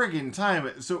every friggin' time.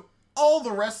 So all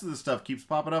the rest of the stuff keeps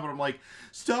popping up. And I'm like,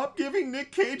 stop giving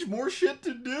Nick Cage more shit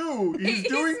to do. He's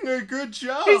doing a good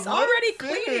job. He's Let already him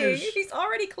cleaning. finish. He's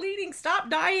already cleaning. Stop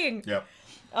dying. Yep.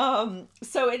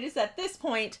 So it is at this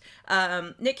point,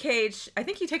 Nick Cage, I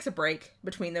think he takes a break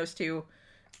between those two.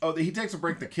 Oh, he takes a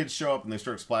break. The kids show up and they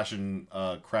start splashing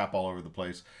crap all over the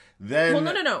place. Then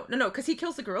Well, no, because he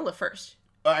kills the gorilla first.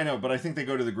 I know, but I think they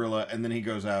go to the gorilla and then he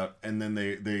goes out and then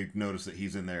they notice that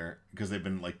he's in there because they've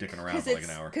been like dicking around for like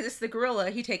an hour. Because it's the gorilla,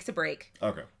 he takes a break.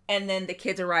 Okay. And then the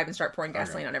kids arrive and start pouring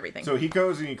gasoline on everything. So he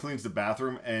goes and he cleans the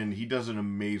bathroom and he does an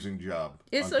amazing job.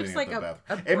 It on looks cleaning like up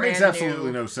the a bathroom. It makes brand absolutely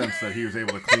new- no sense that he was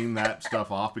able to clean that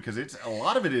stuff off because a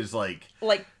lot of it is like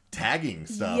tagging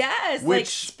stuff. yes, like which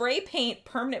spray paint,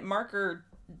 permanent marker,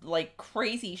 like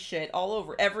crazy shit all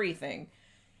over everything.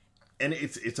 and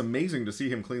it's amazing to see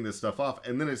him clean this stuff off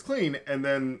and then it's clean and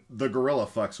then the gorilla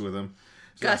fucks with him.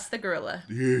 So- Gus the gorilla.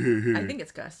 I think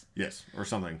it's Gus. Yes, or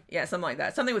something. Yeah, something like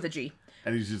that. Something with a G.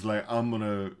 And he's just like, I'm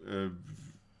gonna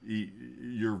eat,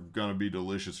 you're gonna be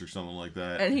delicious or something like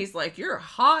that. And he's like, you're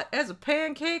hot as a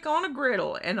pancake on a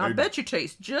griddle, and I bet you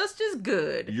taste just as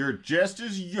good. You're just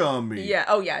as yummy. Yeah,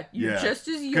 oh yeah, you're just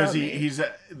as yummy. Because he's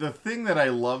the thing that I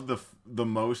love the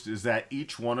most is that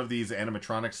each one of these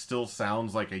animatronics still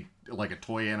sounds like a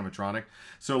toy animatronic.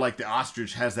 So like the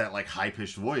ostrich has that like high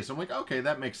pitched voice. I'm like, okay,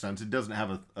 that makes sense. It doesn't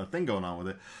have a thing going on with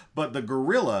it. But the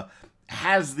gorilla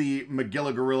has the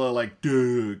Magilla gorilla like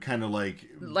duh kind of like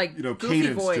goofy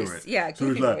cadence voice. to it. Yeah, so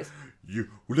goofy he's like, voice.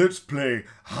 let's play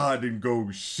hide and go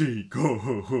seek.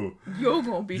 You're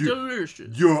gonna be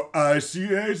delicious. You're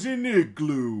icy as an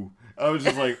igloo. I was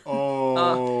just like,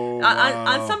 oh. Wow.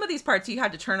 On some of these parts, you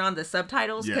had to turn on the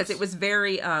subtitles because Yes. it was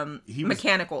very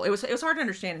mechanical. It was hard to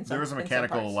understand. In some, There was a in some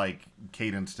mechanical parts. like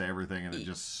cadence to everything, and it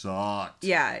just sucked.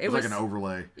 Yeah, it was like an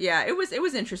overlay. Yeah, it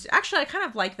was interesting. Actually, I kind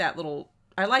of like that little.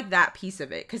 I like that piece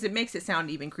of it because it makes it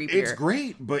sound even creepier. It's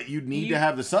great, but you need to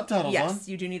have the subtitles on. Yes,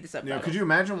 you do need the subtitles. Could you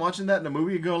imagine watching that in a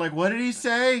movie and go like, "What did he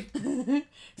say?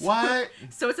 What?"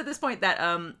 So it's at this point that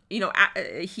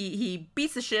he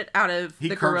beats the shit out of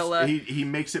the gorilla. He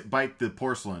makes it bite the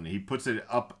porcelain. He puts it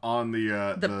up on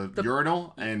the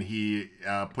urinal and he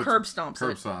puts Curb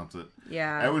stomps it.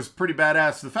 Yeah, It was pretty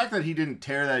badass. The fact that he didn't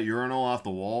tear that urinal off the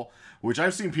wall, which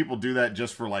I've seen people do that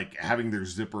just for like having their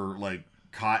zipper like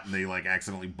caught and they like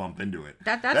accidentally bump into it.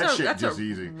 That's just a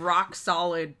easy. rock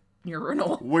solid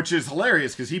urinal. Which is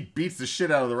hilarious because he beats the shit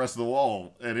out of the rest of the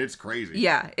wall and it's crazy.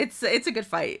 Yeah, it's a good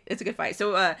fight. It's a good fight.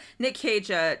 So Nick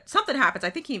Cage, something happens. I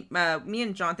think me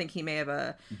and John think he may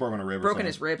have broken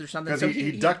his ribs or something. Because So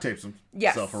he duct tapes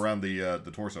Yes. himself around the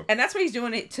torso. and that's what he's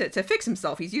doing it to fix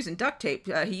himself. He's using duct tape.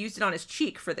 He used it on his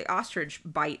cheek for the ostrich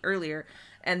bite earlier.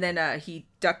 And then he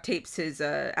duct tapes his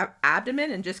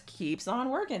abdomen and just keeps on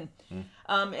working.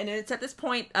 And it's at this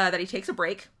point that he takes a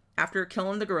break after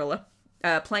killing the gorilla,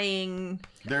 playing...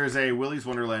 There's a Willy's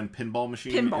Wonderland pinball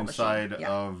machine inside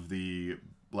of the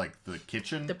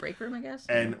kitchen. The break room, I guess?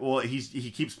 And, well, he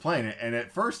keeps playing it. And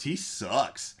at first, he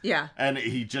sucks. Yeah. And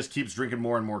he just keeps drinking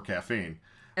more and more caffeine.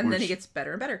 And then he gets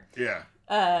better and better. Yeah.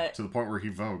 To the point where he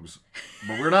vogues.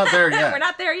 But we're not there yet. We're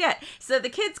not there yet. So the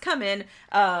kids come in.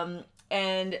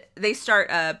 and they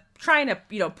start trying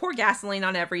to, pour gasoline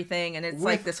on everything, and it's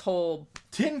like this whole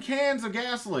tin cans of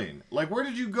gasoline. Like, where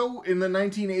did you go in the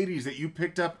 1980s that you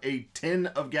picked up a tin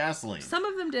of gasoline? Some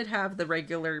of them did have the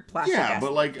regular plastic Yeah, gasoline.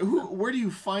 but like, where do you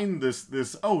find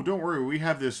this, oh, don't worry, we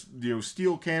have this,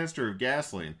 steel canister of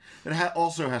gasoline. It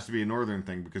also has to be a northern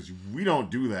thing, because we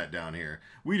don't do that down here.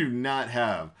 We do not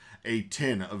have a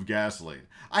tin of gasoline.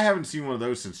 I haven't seen one of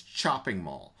those since Chopping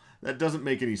Mall. That doesn't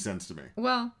make any sense to me.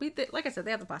 Well, like I said, they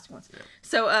have the plastic ones. Yeah.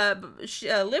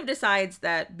 So Liv decides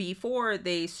that before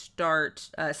they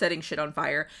start setting shit on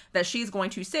fire, that she's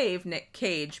going to save Nick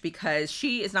Cage because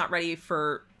she is not ready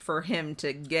for him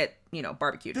to get,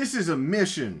 barbecued. This is a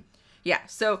mission. Yeah,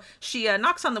 so she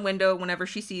knocks on the window whenever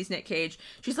she sees Nick Cage.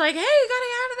 She's like, hey, you gotta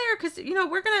get out of there, because,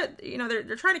 we're gonna,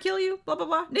 they're trying to kill you, blah, blah,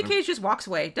 blah. Nick Cage just walks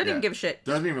away. Doesn't even give a shit.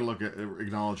 Doesn't even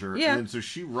acknowledge her. Yeah. And then so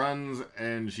she runs,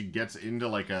 and she gets into,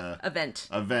 like, a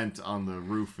vent on the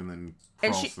roof, and then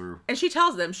crawls through. And she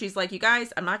tells them, she's like, you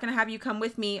guys, I'm not gonna have you come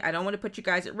with me. I don't want to put you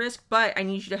guys at risk, but I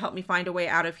need you to help me find a way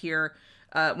out of here.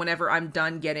 Whenever I'm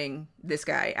done getting this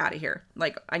guy out of here.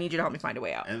 Like, I need you to help me find a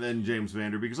way out. And then James Van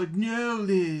Der Beek's like, no,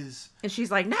 Liz. And she's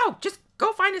like, no, just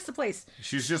go find us a place.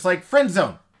 She's just like, friend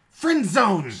zone. Friend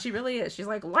zone. She really is. She's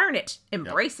like, learn it.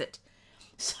 Embrace it.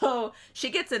 So she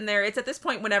gets in there. It's at this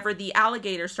point whenever the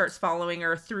alligator starts following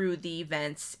her through the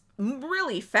vents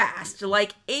really fast.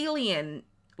 Like alien.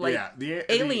 Like,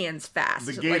 aliens fast.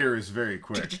 The gator is very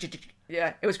quick.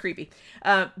 Yeah, it was creepy.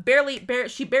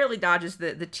 She barely dodges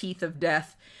the teeth of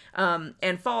death,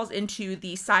 and falls into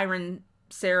the Sarah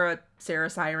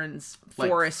Siren's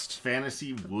forest.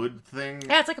 Fantasy wood thing.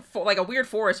 Yeah, it's like a weird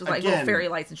forest with like little fairy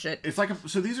lights and shit. It's like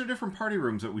so these are different party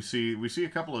rooms that we see. We see a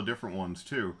couple of different ones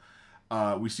too.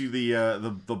 We see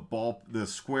the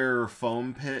square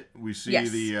foam pit. We see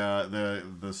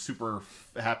the super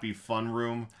happy fun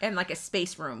room and like a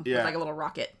space room with like a little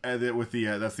rocket. And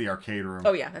that's the arcade room.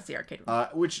 Oh yeah, that's the arcade room.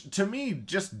 Which to me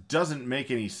just doesn't make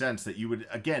any sense that you would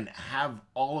again have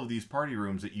all of these party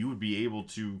rooms that you would be able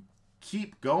to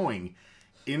keep going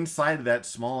inside of that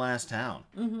small ass town.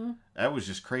 Mm-hmm. That was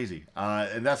just crazy.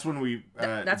 And that's when we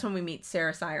meet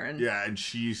Sarah Siren. Yeah, and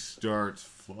she starts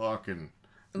fucking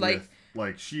like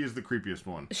she is the creepiest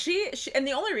one. She and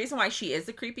the only reason why she is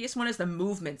the creepiest one is the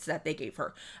movements that they gave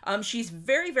her. She's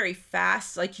very, very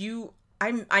fast. Like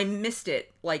I missed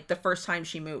it like the first time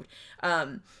she moved.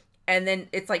 And then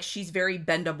it's like she's very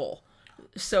bendable.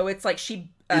 So it's like she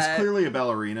is clearly a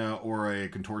ballerina or a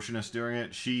contortionist doing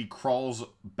it. She crawls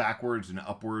backwards and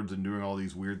upwards and doing all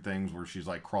these weird things where she's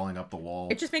like crawling up the wall.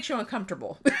 It just makes you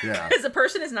uncomfortable. Yeah. Because a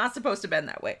person is not supposed to bend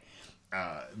that way.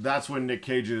 That's when Nick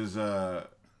Cage's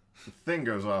thing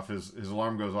goes off, his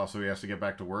alarm goes off, so he has to get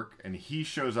back to work, and he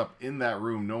shows up in that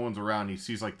room, no one's around, he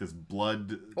sees like this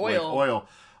blood oil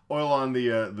on the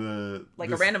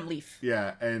a random leaf.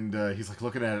 Yeah, and he's like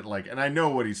looking at it like, and I know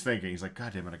what he's thinking, he's like,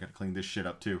 god damn it, I gotta clean this shit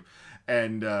up too.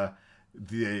 And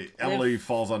Emily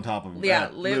falls on top of him. Yeah,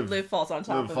 Liv falls on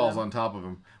top of him. Liv falls on top of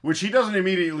him, which he doesn't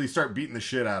immediately start beating the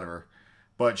shit out of her.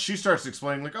 But she starts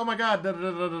explaining, like, oh my god, da,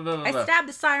 da, da, da, da, da. I stabbed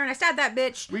the siren, I stabbed that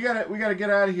bitch. We gotta get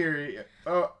out of here.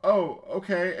 Oh,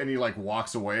 okay. And he, like,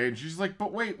 walks away, and she's like,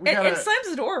 but wait, we gotta... And slams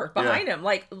the door behind him,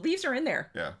 like, leaves her in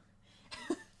there. Yeah.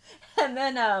 And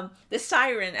then the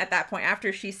siren, at that point,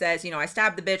 after she says, I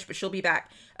stabbed the bitch, but she'll be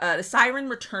back, the siren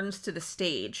returns to the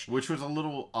stage. Which was a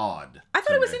little odd. I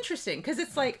thought it was interesting, because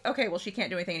it's like, okay, well, she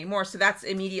can't do anything anymore, so that's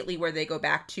immediately where they go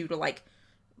back to like,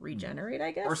 regenerate,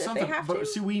 I guess, or something. If they have but to.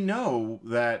 See, we know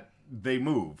that they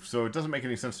move, so it doesn't make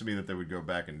any sense to me that they would go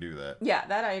back and do that. Yeah,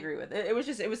 that I agree with. It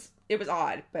was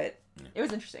odd, but it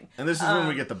was interesting. And this is when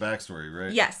we get the backstory,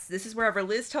 right? Yes, this is wherever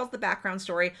Liz tells the background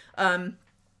story.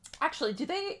 Actually, do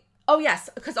they? Oh yes,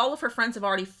 because all of her friends have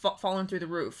already fallen through the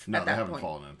roof. No, at they that haven't point.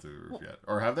 fallen in through the roof yet,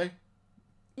 or have they?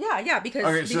 Yeah,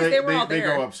 because they were all there.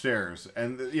 They go upstairs,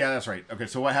 and yeah, that's right. Okay,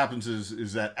 so what happens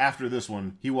is that after this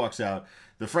one, he walks out.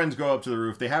 The friends go up to the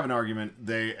roof. They have an argument.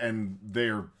 They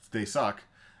suck,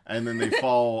 and then they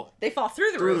fall. They fall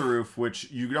through the roof, which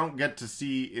you don't get to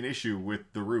see an issue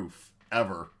with the roof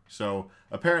ever. So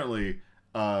apparently,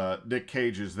 Nick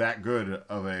Cage is that good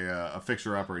of a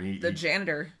fixer-upper, and the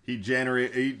janitor. He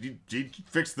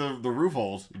fixed the roof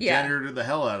holes. He janitored the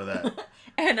hell out of that.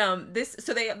 And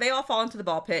so they all fall into the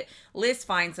ball pit. Liz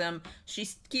finds them. She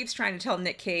keeps trying to tell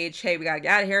Nick Cage, "Hey, we gotta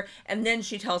get out of here." And then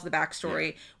she tells the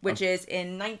backstory, which is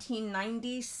in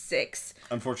 1996.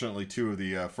 Unfortunately, two of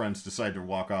the friends decide to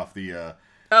walk off the.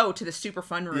 To the super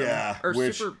fun room. Yeah, or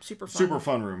super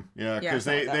fun room. Yeah, because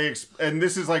and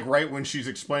this is like right when she's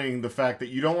explaining the fact that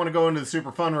you don't want to go into the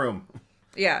super fun room.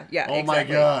 Yeah, Oh exactly. my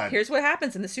God. Here's what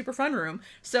happens in the Super Fun Room.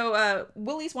 So,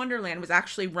 Willy's Wonderland was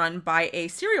actually run by a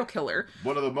serial killer.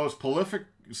 One of the most prolific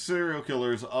serial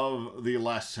killers of the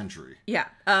last century. Yeah.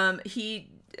 He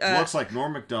Looks like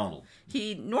Norm Macdonald.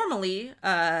 he normally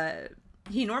is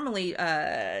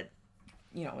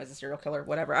a serial killer,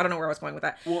 whatever. I don't know where I was going with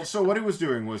that. Well, so what he was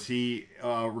doing was he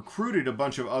recruited a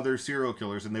bunch of other serial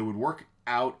killers, and they would work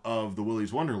out of the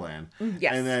Willy's Wonderland.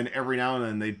 Yes. And then every now and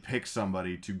then they'd pick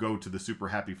somebody to go to the Super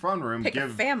Happy Fun Room. Pick a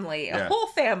family, Yeah. a whole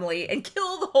family, and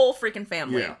kill the whole freaking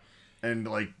family. Yeah. And,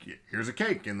 like, here's a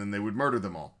cake, and then they would murder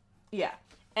them all. Yeah.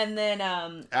 And then,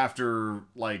 After,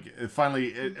 like,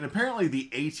 finally, and apparently the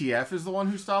ATF is the one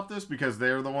who stopped this, because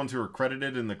they're the ones who are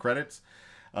credited in the credits.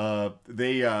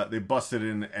 They busted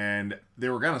in, and they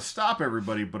were going to stop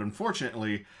everybody, but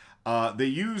unfortunately, they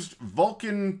used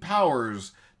Vulcan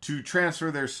powers to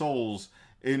transfer their souls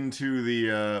into the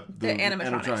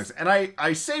animatronics. And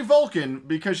I say Vulcan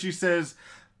because she says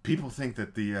people think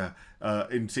that the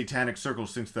in satanic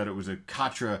circles thinks that it was a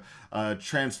Katra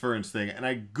transference thing, and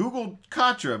I googled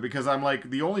Katra because I'm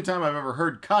like, the only time I've ever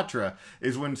heard Katra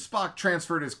is when Spock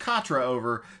transferred his Katra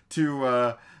over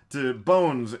to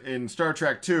Bones in Star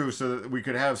Trek 2 so that we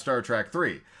could have Star Trek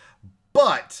 3.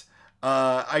 But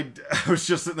I was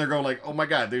just sitting there going like, oh my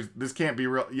God, this can't be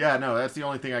real. Yeah, no, that's the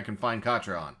only thing I can find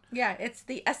Katra on. yeah, it's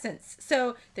the essence.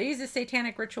 So they use a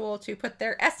satanic ritual to put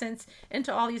their essence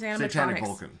into all these animatronics. Satanic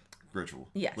Vulcan ritual.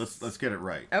 Yes. Let's get it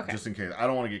right. Okay. Just in case. I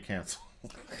don't want to get canceled.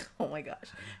 Oh my gosh.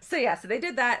 So yeah, so they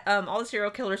did that. All the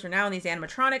serial killers are now in these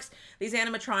animatronics. These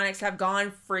animatronics have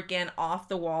gone freaking off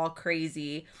the wall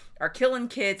crazy, are killing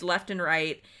kids left and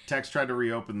right. Tex tried to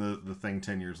reopen the thing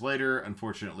 10 years later.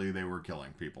 Unfortunately, they were killing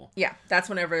people. Yeah, that's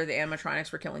whenever the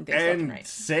animatronics were killing things left and And right.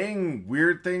 saying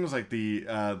weird things like the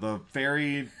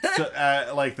fairy,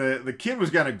 like the kid was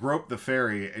gonna grope the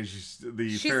fairy, and she's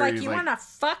She's like, you wanna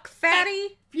fuck,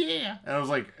 fatty? Yeah. And I was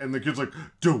like, and the kid's like,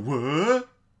 "Do what?"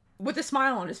 With a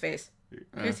smile on his face.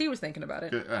 Because he was thinking about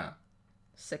it. Yeah.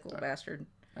 Sick little bastard.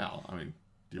 Well, I mean,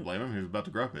 do you blame him? He was about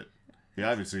to grope it. He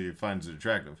obviously finds it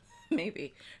attractive.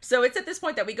 Maybe. So it's at this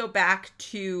point that we go back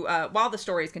to, while the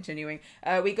story is continuing,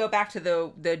 we go back to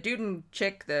the dude and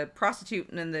chick, the prostitute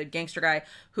and then the gangster guy,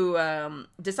 who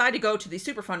decide to go to the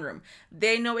Super Fun Room.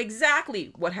 They know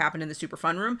exactly what happened in the Super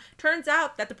Fun Room. Turns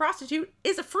out that the prostitute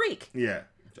is a freak. Yeah.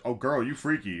 Oh, girl, you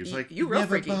freaky. It's like, you real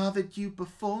never freaky. bothered you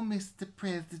before, Mr.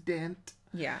 President.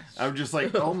 Yeah. I'm just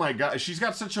like, oh my God. She's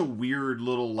got such a weird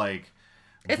little, like,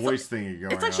 voice thingy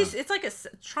going It's like on. it's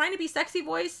like trying to be sexy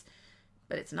voice,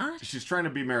 but it's not. She's trying to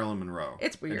be Marilyn Monroe.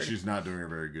 It's weird. And she's not doing a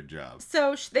very good job.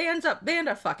 So they end up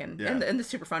fucking Yeah. in the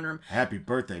Super Fun Room. Happy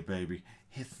birthday, baby.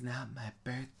 It's not my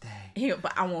birthday.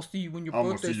 But I want to see you in your I'm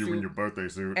gonna birthday see you suit. in your birthday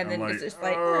suit. And then I'm it's just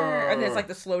like, and then it's like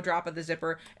the slow drop of the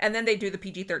zipper, and then they do the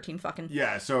PG-13 fucking.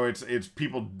 Yeah, so it's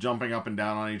people jumping up and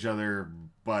down on each other,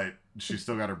 but she's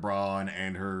still got her bra on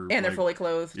and her. And they're like, fully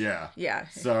clothed. Yeah. Yeah.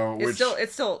 So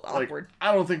it's still like, awkward.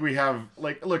 I don't think we have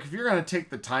look, if you're gonna take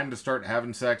the time to start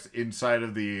having sex inside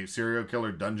of the serial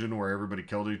killer dungeon where everybody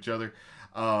killed each other,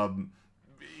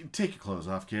 take your clothes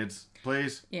off, kids,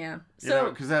 please. Yeah. You So know,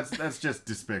 because that's just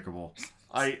despicable.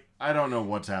 I don't know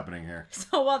what's happening here.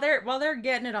 so while they're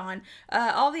getting it on,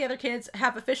 all the other kids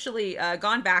have officially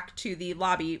gone back to the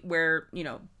lobby where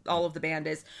all of the band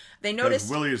is. They notice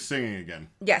Because Willie is singing again.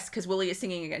 yes, because Willie is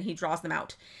singing again. He draws them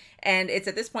out. And it's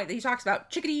at this point that he talks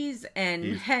about chickadees and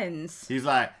hens. He's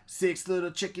like 6 little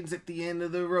chickens at the end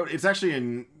of the road. It's actually a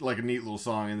neat little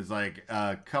song, and it's like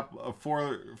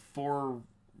four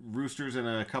roosters and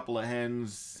a couple of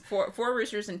hens. Four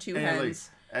roosters and two hens.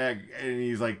 And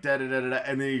he's like da da da da,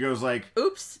 and then he goes like,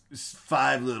 Oops.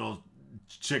 5 little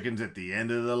chickens at the end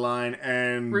of the line,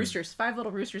 and Roosters. 5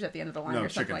 little roosters at the end of the line, no or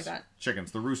something chickens. like that.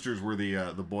 Chickens. The roosters were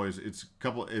the boys. It's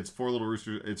 4 little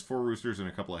roosters. It's 4 roosters and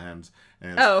a couple of hens.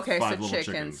 And it's Oh, okay. 5 So little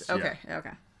chickens. Yeah. Okay.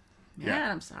 Okay. Yeah,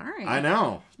 I'm sorry. I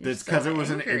know. You're It's because so it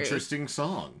was angry. an interesting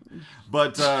song.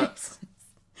 But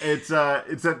it's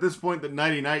at this point that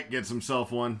Nighty Night gets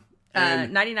himself one.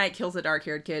 And Nighty Night kills a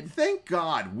dark-haired kid. thank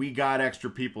God we got extra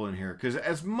people in here, because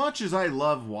as much as I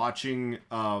love watching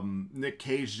Nick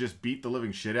Cage just beat the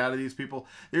living shit out of these people,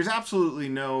 there's absolutely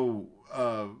no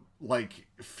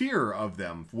fear of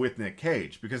them with Nick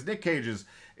Cage, because Nick Cage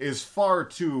is far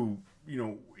too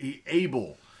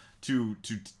able to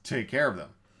take care of them.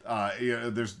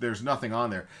 There's nothing on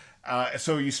there.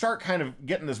 So you start kind of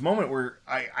getting this moment where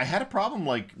I had a problem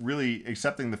really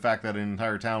accepting the fact that an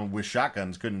entire town with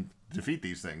shotguns couldn't defeat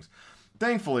these things.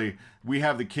 thankfully, we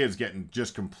have the kids getting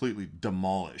just completely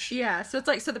demolished. Yeah, so it's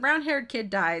like, so the brown-haired kid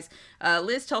dies.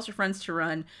 Liz tells her friends to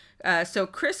run. So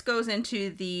Chris goes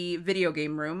into the video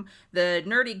game room. The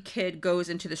nerdy kid goes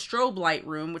into the strobe light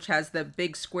room, which has the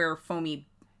big square foamy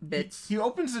bits. He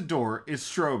opens the door, is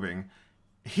strobing.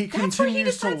 He That's where he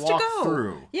continues to decides to walk go.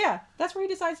 through. Yeah, that's where he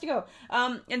decides to go.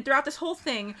 And throughout this whole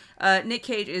thing, Nick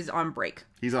Cage is on break.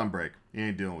 He's on break. He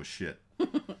ain't dealing with shit.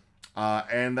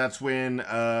 And that's when the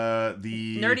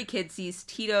Nerdy kid sees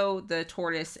Tito, the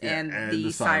tortoise, and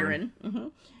the siren. Mm-hmm.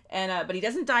 And but he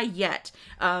doesn't die yet.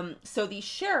 So the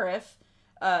sheriff,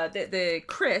 the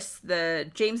Chris,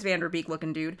 the James Van Der Beek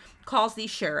looking dude, calls the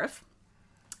sheriff.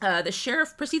 The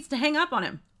sheriff proceeds to hang up on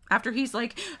him after he's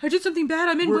like, "I did something bad.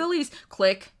 I'm in Willie's."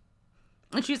 Click.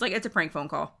 And she's like, "It's a prank phone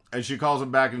call." And she calls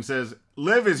him back and says,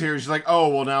 "Liv is here." She's like, "Oh,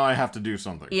 well, now I have to do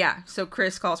something." Yeah. So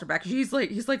Chris calls her back. He's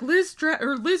like, Liz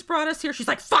brought us here. She's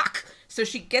like, "Fuck." So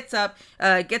she gets up,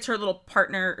 gets her little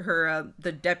partner, her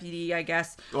the deputy, I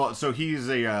guess. Well, so he's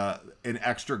an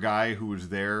extra guy who was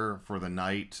there for the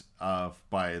night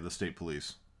by the state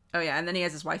police. Oh yeah, and then he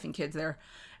has his wife and kids there,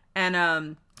 and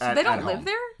so they don't live home.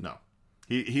 there. No,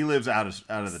 he lives out of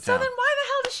the town. So then why the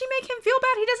hell does she make him feel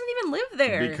bad? He doesn't even live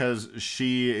there. Because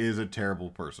she is a terrible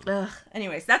person. Ugh.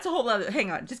 Anyways, that's a whole other.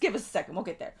 Hang on, just give us a second. We'll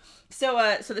get there.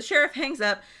 So, so the sheriff hangs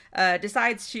up,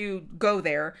 decides to go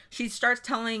there. She starts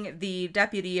telling the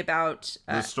deputy about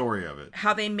the story of it,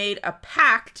 how they made a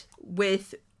pact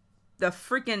with the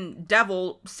freaking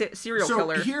devil serial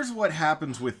killer. So here's what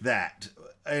happens with that.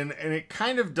 And it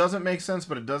kind of doesn't make sense,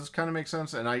 but it does kind of make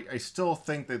sense. And I still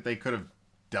think that they could have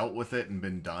dealt with it and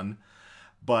been done.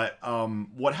 But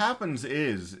what happens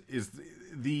is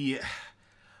they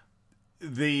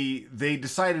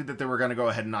decided that they were going to go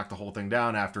ahead and knock the whole thing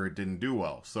down after it didn't do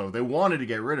well. So they wanted to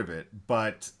get rid of it.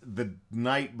 But the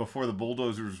night before the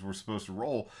bulldozers were supposed to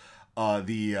roll,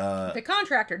 the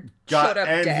contractor showed up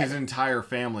and dead. his entire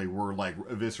family were like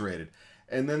eviscerated.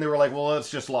 And then they were like, well, let's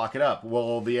just lock it up.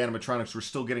 Well, the animatronics were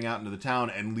still getting out into the town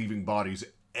and leaving bodies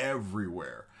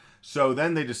everywhere. So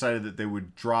then they decided that they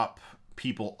would drop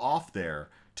people off there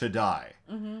to die,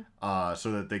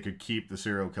 so that they could keep the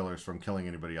serial killers from killing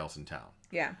anybody else in town.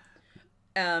 Yeah.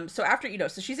 So after,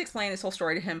 so she's explaining this whole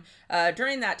story to him.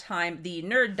 During that time, the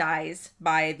nerd dies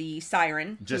by the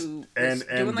siren, who is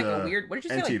doing like a weird, what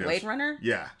did you say, like Blade Runner?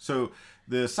 Yeah. So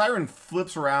the siren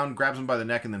flips around, grabs him by the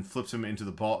neck, and then flips him into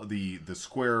the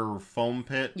square foam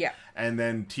pit. Yeah. And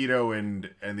then Tito and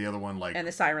the other one and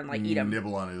the siren eat him,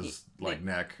 nibble on his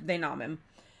neck. They nom him.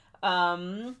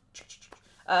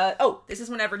 This is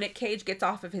whenever Nick Cage gets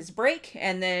off of his break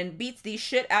and then beats the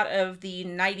shit out of the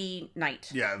Nighty Knight.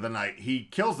 Yeah, the Knight. He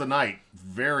kills the Knight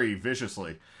very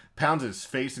viciously, pounds his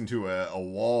face into a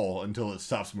wall until it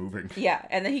stops moving. Yeah,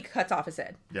 and then he cuts off his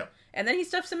head. Yep. And then he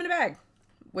stuffs him in a bag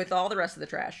with all the rest of the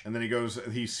trash. And then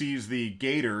he sees the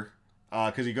gator,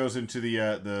 because he goes into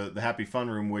the Happy Fun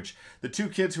room, which the two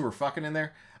kids who were fucking in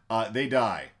there, they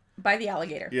die. By the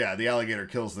alligator. Yeah, the alligator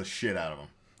kills the shit out of them.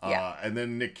 Yeah. And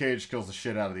then Nick Cage kills the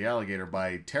shit out of the alligator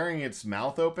by tearing its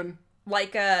mouth open.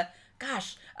 Like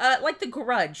like the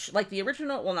Grudge, like the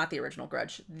original, well, not the original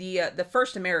Grudge, the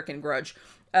first American Grudge,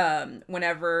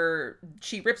 whenever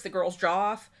she rips the girl's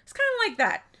jaw off. It's kind of like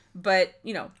that, but,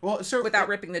 without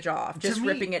ripping the jaw off, just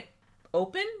ripping it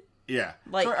open. Yeah.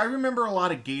 Like, so I remember a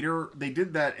lot of gator. They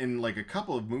did that in like a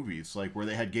couple of movies, like where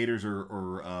they had gators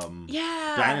or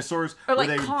dinosaurs. Or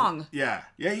like Kong. Yeah.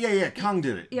 Kong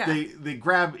did it. Yeah.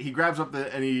 He grabs up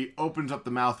and he opens up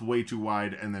the mouth way too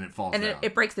wide and then it falls and down.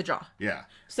 it breaks the jaw. Yeah.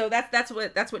 So that's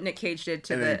what Nick Cage did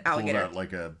to the alligator. Out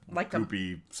like a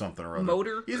goopy something or other.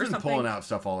 Motor. He's or been something. pulling out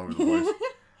stuff all over the place.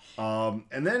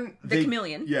 And then the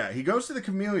chameleon. Yeah, he goes to the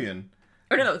chameleon.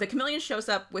 Or no, the chameleon shows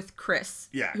up with Chris.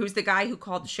 Yeah. Who's the guy who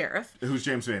called the sheriff. Who's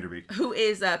James Van Der Beek. Who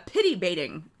is pity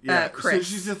baiting Chris.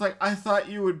 So she's just like, I thought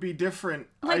you would be different.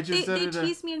 Like, they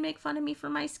tease me and make fun of me for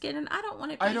my skin, and I don't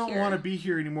want to be here. I don't want to be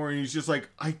here anymore. And he's just like,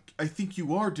 I think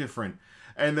you are different.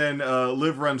 And then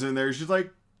Liv runs in there. She's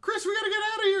like, Chris, we got to get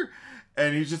out of here.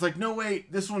 And he's just like, no,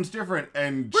 wait, this one's different.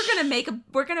 And we're gonna make a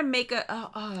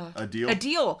deal. A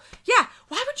deal. Yeah.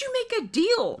 Why would you make a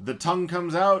deal? The tongue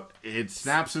comes out. It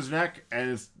snaps his neck,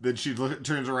 and then she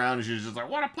turns around and she's just like,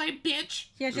 "Want to play, bitch?"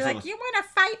 Yeah, she's like, "You want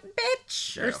to fight,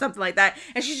 bitch?" Or something like that.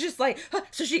 And she's just like, huh.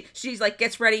 So she's like,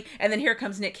 gets ready, and then here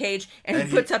comes Nick Cage, and he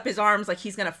puts up his arms like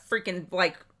he's gonna freaking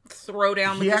like throw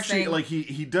down with this thing. He actually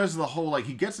he does the whole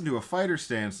he gets into a fighter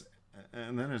stance.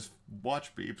 And then his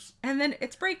watch beeps. And then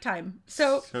it's break time.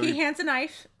 So he hands a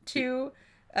knife to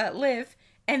Liv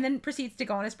and then proceeds to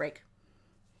go on his break.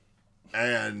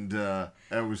 And that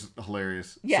was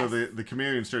hilarious. Yes. So the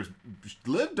chameleon starts.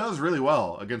 Liv does really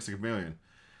well against the chameleon.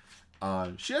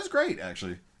 She does great,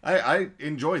 actually. I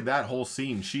enjoyed that whole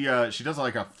scene. She does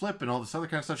like a flip and all this other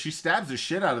kind of stuff. She stabs the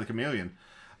shit out of the chameleon.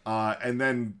 And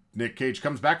then Nick Cage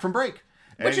comes back from break.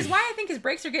 Which is why I think his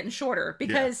breaks are getting shorter,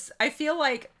 because I feel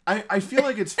like... I feel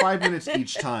like it's 5 minutes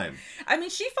each time. I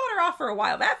mean, she fought her off for a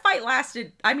while. That fight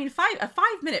lasted... I mean, a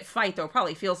 5-minute fight, though,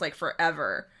 probably feels like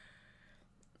forever.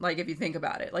 Like, if you think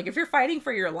about it. Like, if you're fighting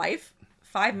for your life,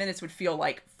 5 minutes would feel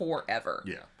like forever.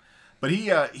 Yeah. But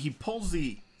he pulls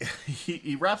the...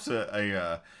 he wraps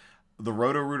the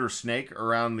Roto-Rooter snake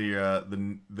around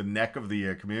the neck of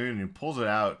the chameleon and pulls it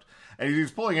out. And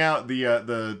he's pulling out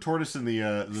the tortoise and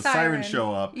the siren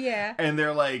show up. Yeah. And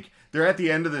they're at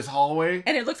the end of this hallway.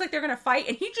 And it looks like they're gonna fight,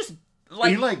 and he just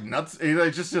he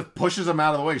just pushes them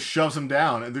out of the way, shoves them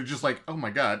down, and they're just like, oh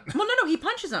my god. Well, no, he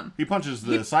punches them. He punches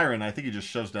the siren. I think he just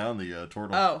shoves down the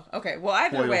turtle. Oh, okay. Well,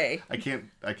 either way. I can't.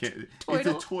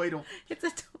 Toidle. It's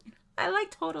a toidle. I like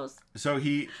totals. So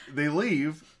they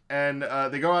leave. And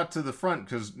they go out to the front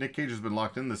because Nick Cage has been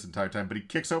locked in this entire time. But he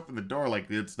kicks open the door like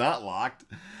it's not locked.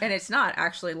 And it's not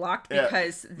actually locked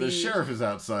because the sheriff is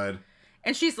outside.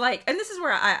 And she's like, and this is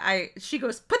where she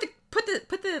goes, put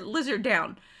the lizard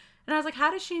down. And I was like, how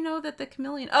does she know that the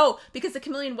chameleon? Oh, because the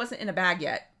chameleon wasn't in a bag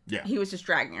yet. Yeah. He was just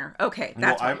dragging her. Okay,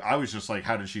 that's right. I was just like,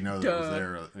 how did she know that it was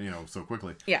there? So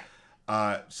quickly. Yeah.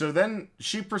 So then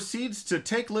she proceeds to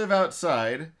take Liv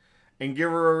outside and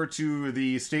give her over to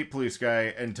the state police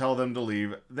guy and tell them to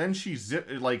leave. Then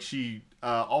she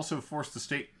also forced the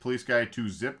state police guy to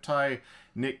zip tie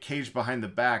Nick Cage behind the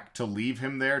back to leave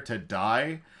him there to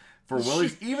die for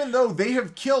Willie's, even though they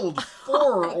have killed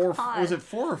was it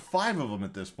 4 or 5 of them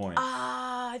at this point?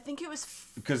 I think it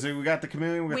was... Because we got the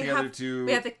chameleon, we got the other two.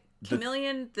 We have the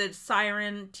chameleon, the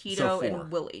siren, Tito,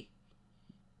 and Willie.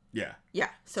 Yeah. Yeah,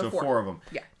 so 4 of them.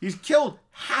 Yeah. He's killed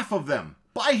half of them.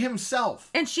 By himself.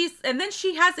 And then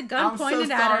she has a gun pointed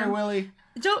at him. Willie.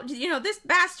 Don't this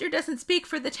bastard doesn't speak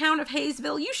for the town of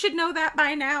Hayesville. You should know that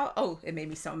by now. Oh, it made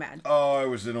me so mad. Oh, it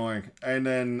was annoying. And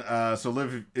then so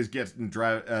Liv gets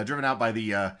driven out by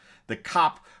the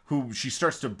cop who she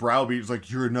starts to browbeat. He's like,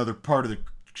 you're another part of the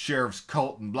sheriff's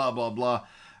cult and blah blah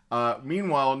blah.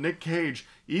 Meanwhile, Nick Cage,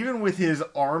 even with his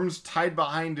arms tied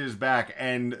behind his back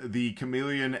and the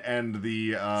chameleon and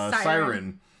the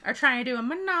siren are trying to do a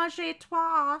menage a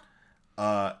trois.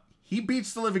 He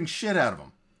beats the living shit out of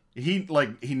him. He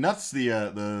nuts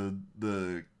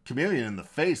the chameleon in the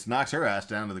face, knocks her ass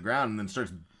down to the ground, and then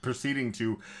starts proceeding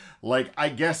to, I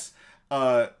guess,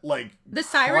 the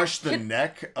siren crush the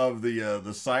neck of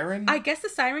the siren. I guess the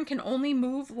siren can only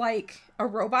move like a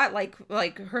robot,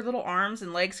 like her little arms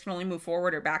and legs can only move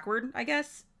forward or backward, I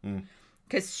guess.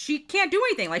 Because she can't do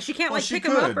anything. Like, she can't, pick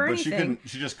him up or anything.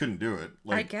 She just couldn't do it.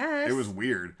 I guess. It was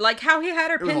weird. Like, how he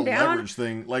had her pinned down. It was a leverage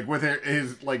thing. Like, with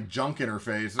his junk in her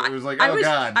face. It was like,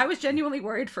 God. I was genuinely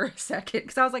worried for a second.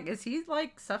 Because I was like, is he,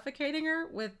 suffocating her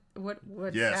with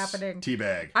what's happening?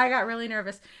 Teabag. I got really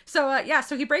nervous. So,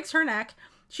 so he breaks her neck.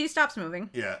 She stops moving.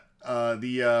 Yeah.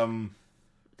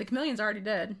 The chameleon's already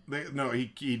dead.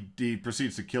 He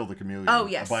proceeds to kill the chameleon. Oh,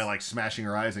 yes. By smashing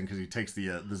her eyes in because he takes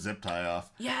the zip tie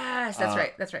off. Yes, that's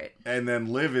right. That's right. And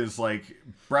then Liv is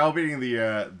browbeating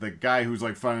the guy who's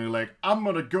finally I'm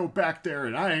gonna go back there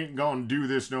and I ain't gonna do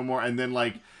this no more. And then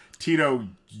Tito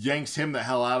yanks him the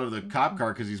hell out of the cop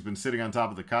car because he's been sitting on top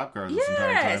of the cop car this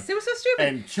entire time. Yes, it was so stupid.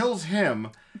 And kills him.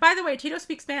 By the way, Tito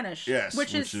speaks Spanish. Yes,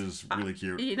 which is really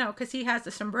cute. Because he has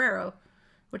the sombrero.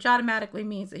 Which automatically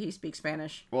means that he speaks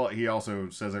Spanish. Well, he also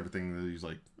says everything that he's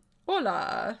like,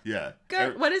 hola. Yeah.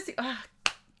 Good. What is he?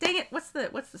 Dang it. What's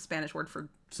the Spanish word for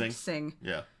sing?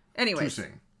 Yeah. Anyways. To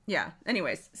sing. Yeah.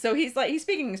 Anyways. So he's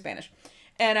speaking in Spanish.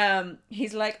 And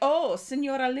he's like, oh,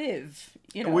 Senora Liv.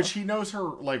 Which he knows her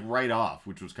right off,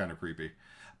 which was kind of creepy.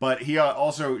 But he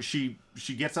also, Liv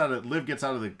gets out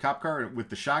of the cop car with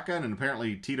the shotgun, and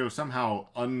apparently Tito somehow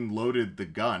unloaded the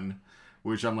gun.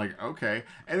 Which I'm like, okay.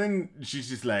 And then she's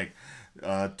just like,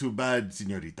 too bad,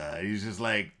 señorita. He's just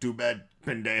like, too bad,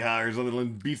 pendeja, or something,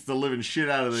 and beats the living shit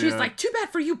out of the... She's like, too bad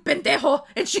for you, pendejo.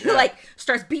 And she,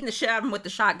 starts beating the shit out of him with the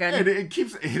shotgun. And it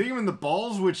keeps hitting him in the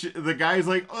balls, which the guy's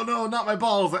like, oh no, not my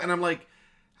balls. And I'm like,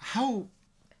 how...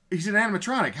 He's an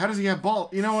animatronic. How does he have balls?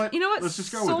 You know what? Let's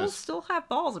just go with this. Souls still have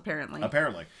balls,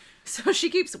 apparently. So she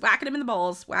keeps whacking him in the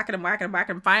balls, whacking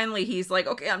him. Finally, he's like,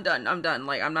 okay, I'm done. I'm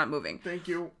not moving. Thank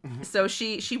you. So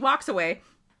she walks away.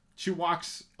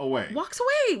 Walks away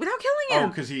without killing him. Oh,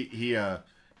 because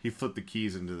he flipped the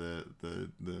keys into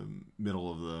the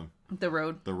middle of the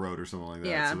road or something like that.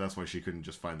 Yeah. So that's why she couldn't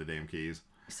just find the damn keys.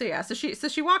 So yeah, so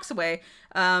she walks away,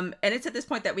 and it's at this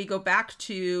point that we go back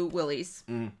to Willie's,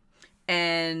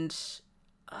 and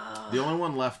the only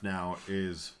one left now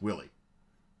is Willie.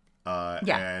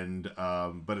 And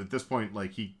but at this point,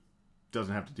 like, he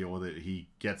doesn't have to deal with it. He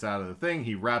gets out of the thing.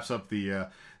 He wraps up the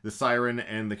siren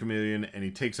and the chameleon, and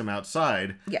he takes him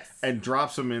outside. Yes. And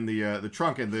drops him in the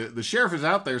trunk. And the sheriff is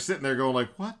out there sitting there going like,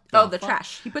 "What? The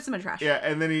trash." He puts him in trash. Yeah.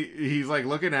 And then he's like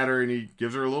looking at her, and he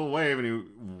gives her a little wave, and he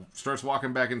starts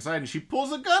walking back inside, and she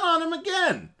pulls a gun on him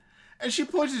again. And she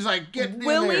points. He's like, "Get in there."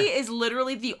 Willie is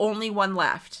literally the only one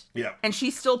left. Yeah. And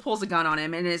she still pulls a gun on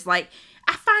him and is like,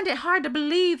 "I find it hard to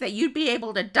believe that you'd be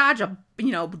able to dodge a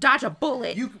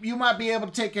bullet." You might be able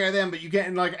to take care of them, but you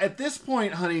can't. Like, at this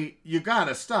point, honey, you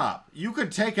gotta stop. You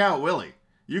could take out Willie.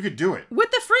 You could do it with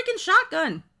the freaking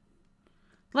shotgun.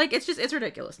 Like, it's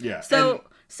ridiculous. Yeah. So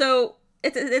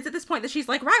it's at this point that she's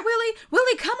like, "Right,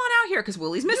 Willie, come on out here," because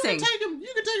Willie's missing. You can take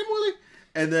him, Willie.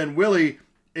 And then Willie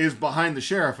is behind the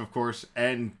sheriff, of course,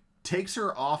 and takes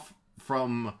her off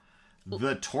from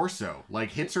the torso,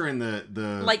 like hits her in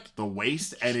the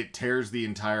waist, and it tears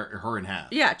her in half.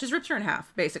 Yeah, just rips her in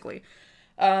half, basically.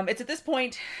 It's at this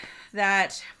point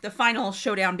that the final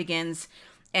showdown begins,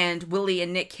 and Willie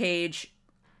and Nick Cage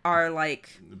are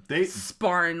like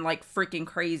sparring like freaking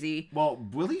crazy. Well,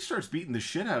 Willie starts beating the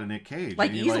shit out of Nick Cage,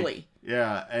 like easily.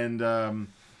 And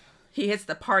he hits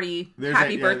the party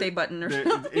happy birthday button or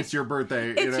something. It's your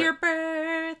birthday. It's your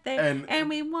birthday, and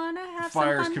we want to have some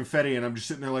fires fun. confetti, and I'm just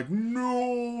sitting there like,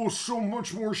 no, so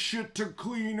much more shit to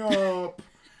clean up.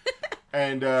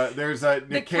 And there's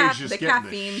Nick Cage just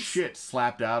getting the shit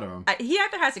slapped out of him. He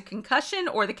either has a concussion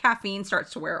or the caffeine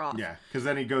starts to wear off. Yeah, because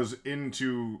then he goes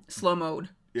into slow mode.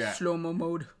 Yeah. Slow-mo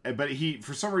mode. But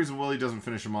for some reason, Willie doesn't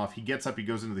finish him off. He gets up, he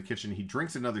goes into the kitchen, he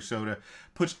drinks another soda,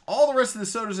 puts all the rest of the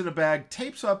sodas in a bag,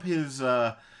 tapes up his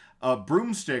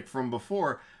broomstick from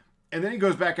before, and then he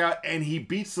goes back out and he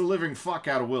beats the living fuck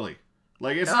out of Willie.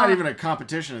 Like, it's not even a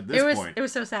competition at this point. It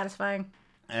was so satisfying.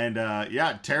 And,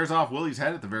 tears off Willie's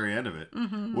head at the very end of it,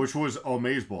 which was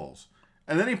amazeballs.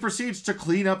 And then he proceeds to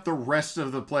clean up the rest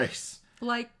of the place.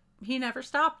 Like, he never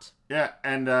stopped. Yeah,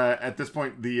 and at this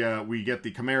point, we get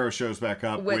the Camaro shows back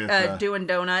up with doing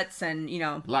donuts and,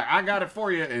 like, I got it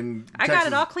for you, and I got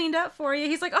it all cleaned up for you.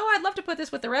 He's like, oh, I'd love to put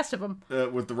this with the rest of them.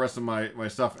 With the rest of my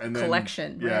stuff. And then,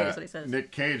 collection, right, is what he says.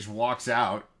 Nick Cage walks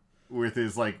out with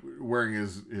his, like, wearing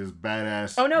his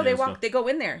badass. Oh, no, they go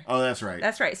in there. Oh, that's right.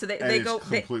 That's right. So they go.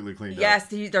 Completely cleaned up. Yes,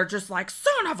 they're just like,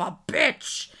 son of a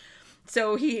bitch.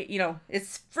 So he,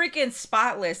 it's freaking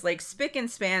spotless, like spick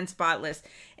and span spotless.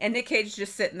 And Nick Cage is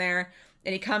just sitting there,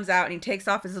 and he comes out and he takes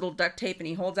off his little duct tape and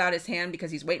he holds out his hand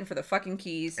because he's waiting for the fucking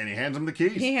keys. And he hands him the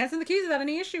keys. He hands him the keys without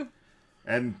any issue.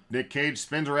 And Nick Cage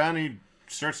spins around and he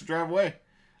starts to drive away.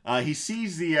 He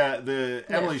sees the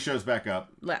Emily shows back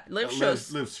up. Liv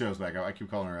shows back up. I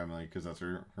keep calling her Emily because that's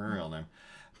her real name.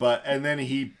 And then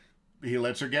he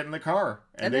lets her get in the car,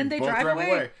 and then they both drive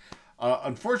away.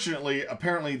 Unfortunately,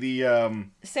 apparently the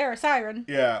Sarah Siren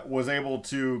was able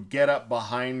to get up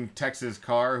behind Tex's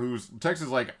car. Tex is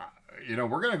like,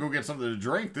 we're gonna go get something to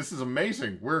drink. This is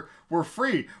amazing. We're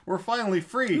free. We're finally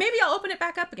free. Maybe I'll open it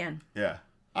back up again. Yeah.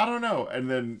 I don't know. And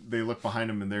then they look behind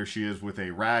him, and there she is with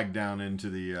a rag down into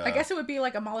the... I guess it would be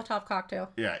like a Molotov cocktail.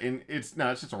 Yeah, it's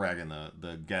just a rag in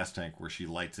the gas tank where she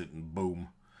lights it, and boom.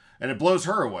 And it blows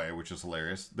her away, which is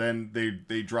hilarious. Then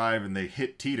they drive, and they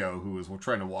hit Tito, who was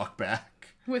trying to walk back.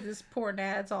 With his poor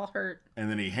nads all hurt. And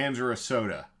then he hands her a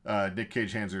soda. Nick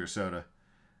Cage hands her a soda.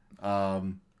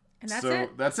 And that's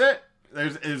it? That's it.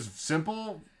 It's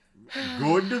simple,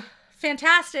 good...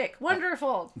 Fantastic.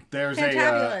 Wonderful. There's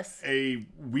a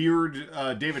weird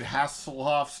David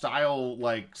Hasselhoff style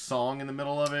like song in the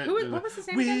middle of it. What was his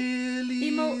name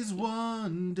Willie's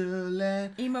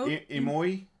Wonderland.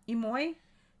 Emoy? Emoy?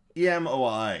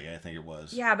 EMOI, I think it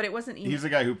was. Yeah, but it wasn't Emoy. He's the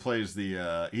guy who plays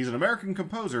he's an American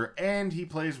composer, and he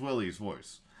plays Willie's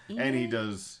voice. And he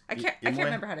does... I can't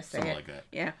remember how to say something it. Like that.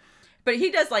 Yeah. But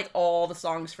he does like all the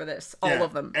songs for this, all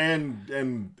of them,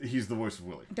 and he's the voice of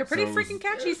Willie. They're pretty freaking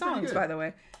catchy songs, by the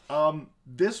way.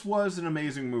 This was an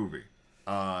amazing movie.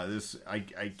 I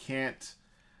can't.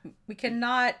 We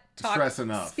cannot stress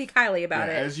enough. Speak highly about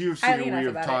it. As you've seen, we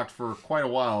have talked for quite a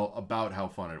while about how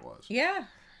fun it was. Yeah.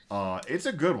 It's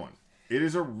a good one. It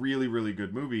is a really, really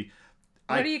good movie.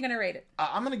 What are you gonna rate it?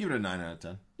 I'm gonna give it a 9 out of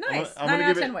 10. Nice. I'm 9 gonna out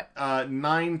of give 10. it, What?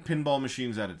 9 pinball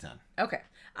machines out of 10. Okay.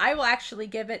 I will actually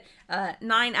give it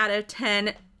 9 out of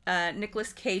 10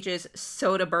 Nicolas Cage's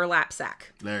soda burlap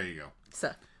sack. There you go.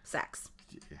 So, sacks.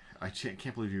 Yeah, I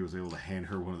can't believe he was able to hand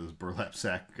her one of those burlap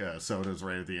sack sodas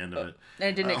right at the end of it. And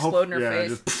it didn't explode in her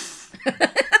face.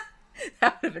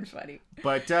 That would have been funny.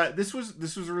 But this was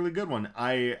a really good one.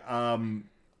 I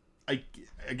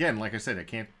again, like I said, I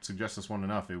can't suggest this one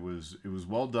enough. It was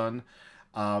well done.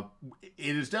 It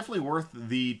is definitely worth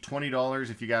the $20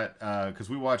 if you got, because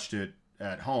we watched it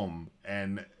at home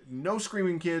and no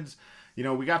screaming kids. You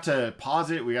know, we got to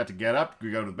pause it. We got to get up.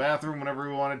 We go to the bathroom whenever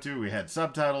we wanted to. We had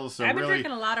subtitles. So I've been really,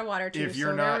 drinking a lot of water too. if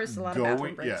you're so not there was a lot of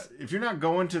bathroom breaks. if you're not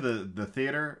going to the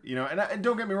theater, you know, and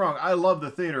don't get me wrong, I love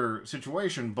the theater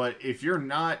situation, but if you're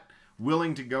not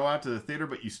willing to go out to the theater,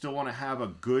 but you still want to have a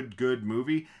good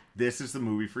movie, this is the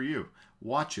movie for you.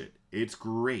 Watch it. It's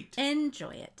great.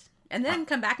 Enjoy it. And then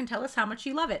come back and tell us how much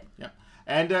you love it. Yeah.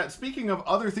 And speaking of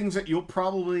other things that you'll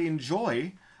probably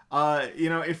enjoy, you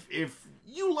know, if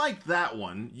you like that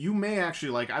one, you may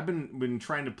actually like. I've been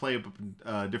trying to play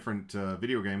different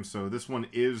video games, so this one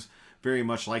is very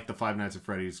much like the Five Nights at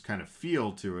Freddy's kind of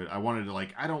feel to it. I wanted to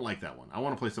I don't like that one. I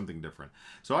want to play something different.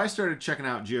 So I started checking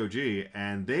out GOG,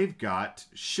 and they've got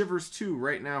Shivers 2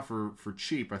 right now for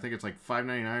cheap. I think it's like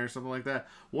 $5.99 or something like that.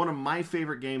 One of my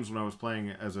favorite games when I was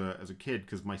playing as a kid,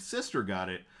 because my sister got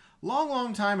it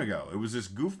long time ago. It was this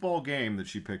goofball game that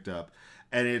she picked up.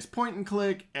 And it's point and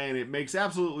click, and it makes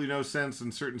absolutely no sense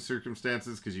in certain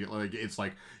circumstances because it's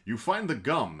like you find the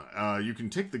gum. You can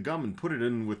take the gum and put it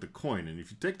in with the coin, and if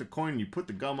you take the coin and you put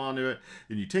the gum onto it,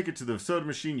 and you take it to the soda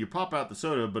machine, you pop out the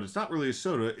soda, but it's not really a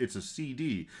soda; it's a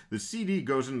CD. The CD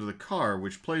goes into the car,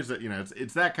 which plays that. You know,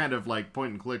 it's that kind of like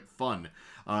point and click fun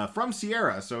from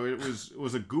Sierra. So it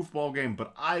was a goofball game,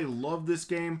 but I love this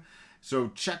game.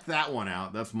 So check that one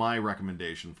out. That's my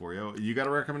recommendation for you. You got a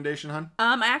recommendation, hon?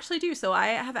 I actually do. So I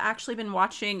have actually been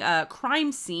watching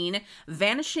Crime Scene: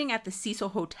 Vanishing at the Cecil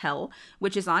Hotel,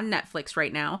 which is on Netflix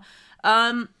right now.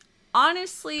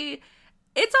 Honestly,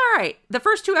 it's all right. The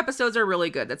first 2 episodes are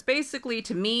really good. That's basically,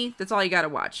 to me, that's all you got to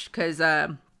watch, because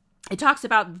it talks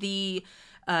about the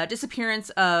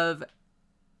disappearance of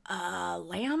Emily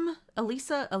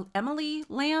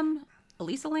Lamb.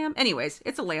 Elisa Lamb? Anyways,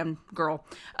 it's a Lamb girl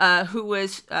who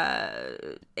was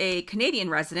a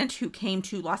Canadian resident who came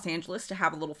to Los Angeles to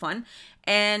have a little fun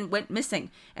and went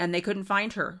missing. And they couldn't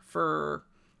find her for,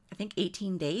 I think,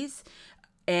 18 days.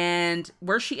 And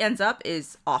where she ends up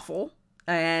is awful.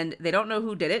 And they don't know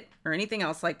who did it or anything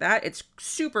else like that. It's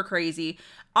super crazy.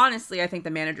 Honestly, I think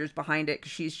the manager's behind it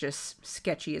because she's just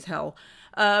sketchy as hell.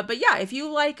 But yeah, if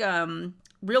you like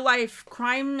real life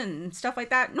crime and stuff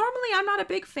like that, normally I'm not a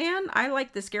big fan. I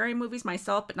like the scary movies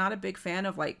myself, but not a big fan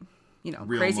of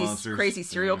crazy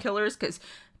serial killers, because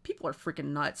people are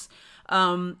freaking nuts.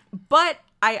 But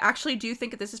I actually do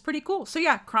think that this is pretty cool. So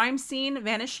yeah, Crime Scene: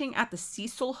 Vanishing at the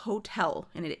Cecil Hotel,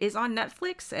 and it is on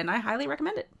Netflix, and I highly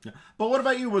recommend it. Yeah. But what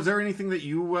about you? Was there anything that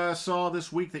you saw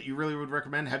this week that you really would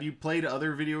recommend? Have you played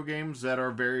other video games that are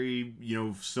very,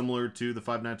 similar to the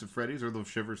Five Nights at Freddy's or the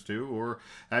Shivers 2? Or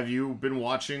have you been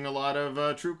watching a lot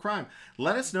of true crime?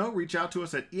 Let us know. Reach out to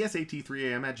us at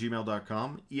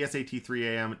esat3am@gmail.com,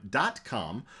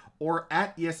 esat3am.com, or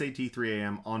at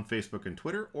ESAT3AM on Facebook and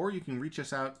Twitter, or you can reach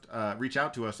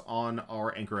out to us on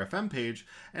our Anchor FM page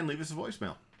and leave us a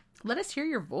voicemail. Let us hear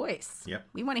your voice. Yep.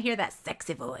 We want to hear that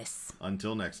sexy voice.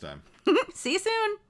 Until next time. See you soon.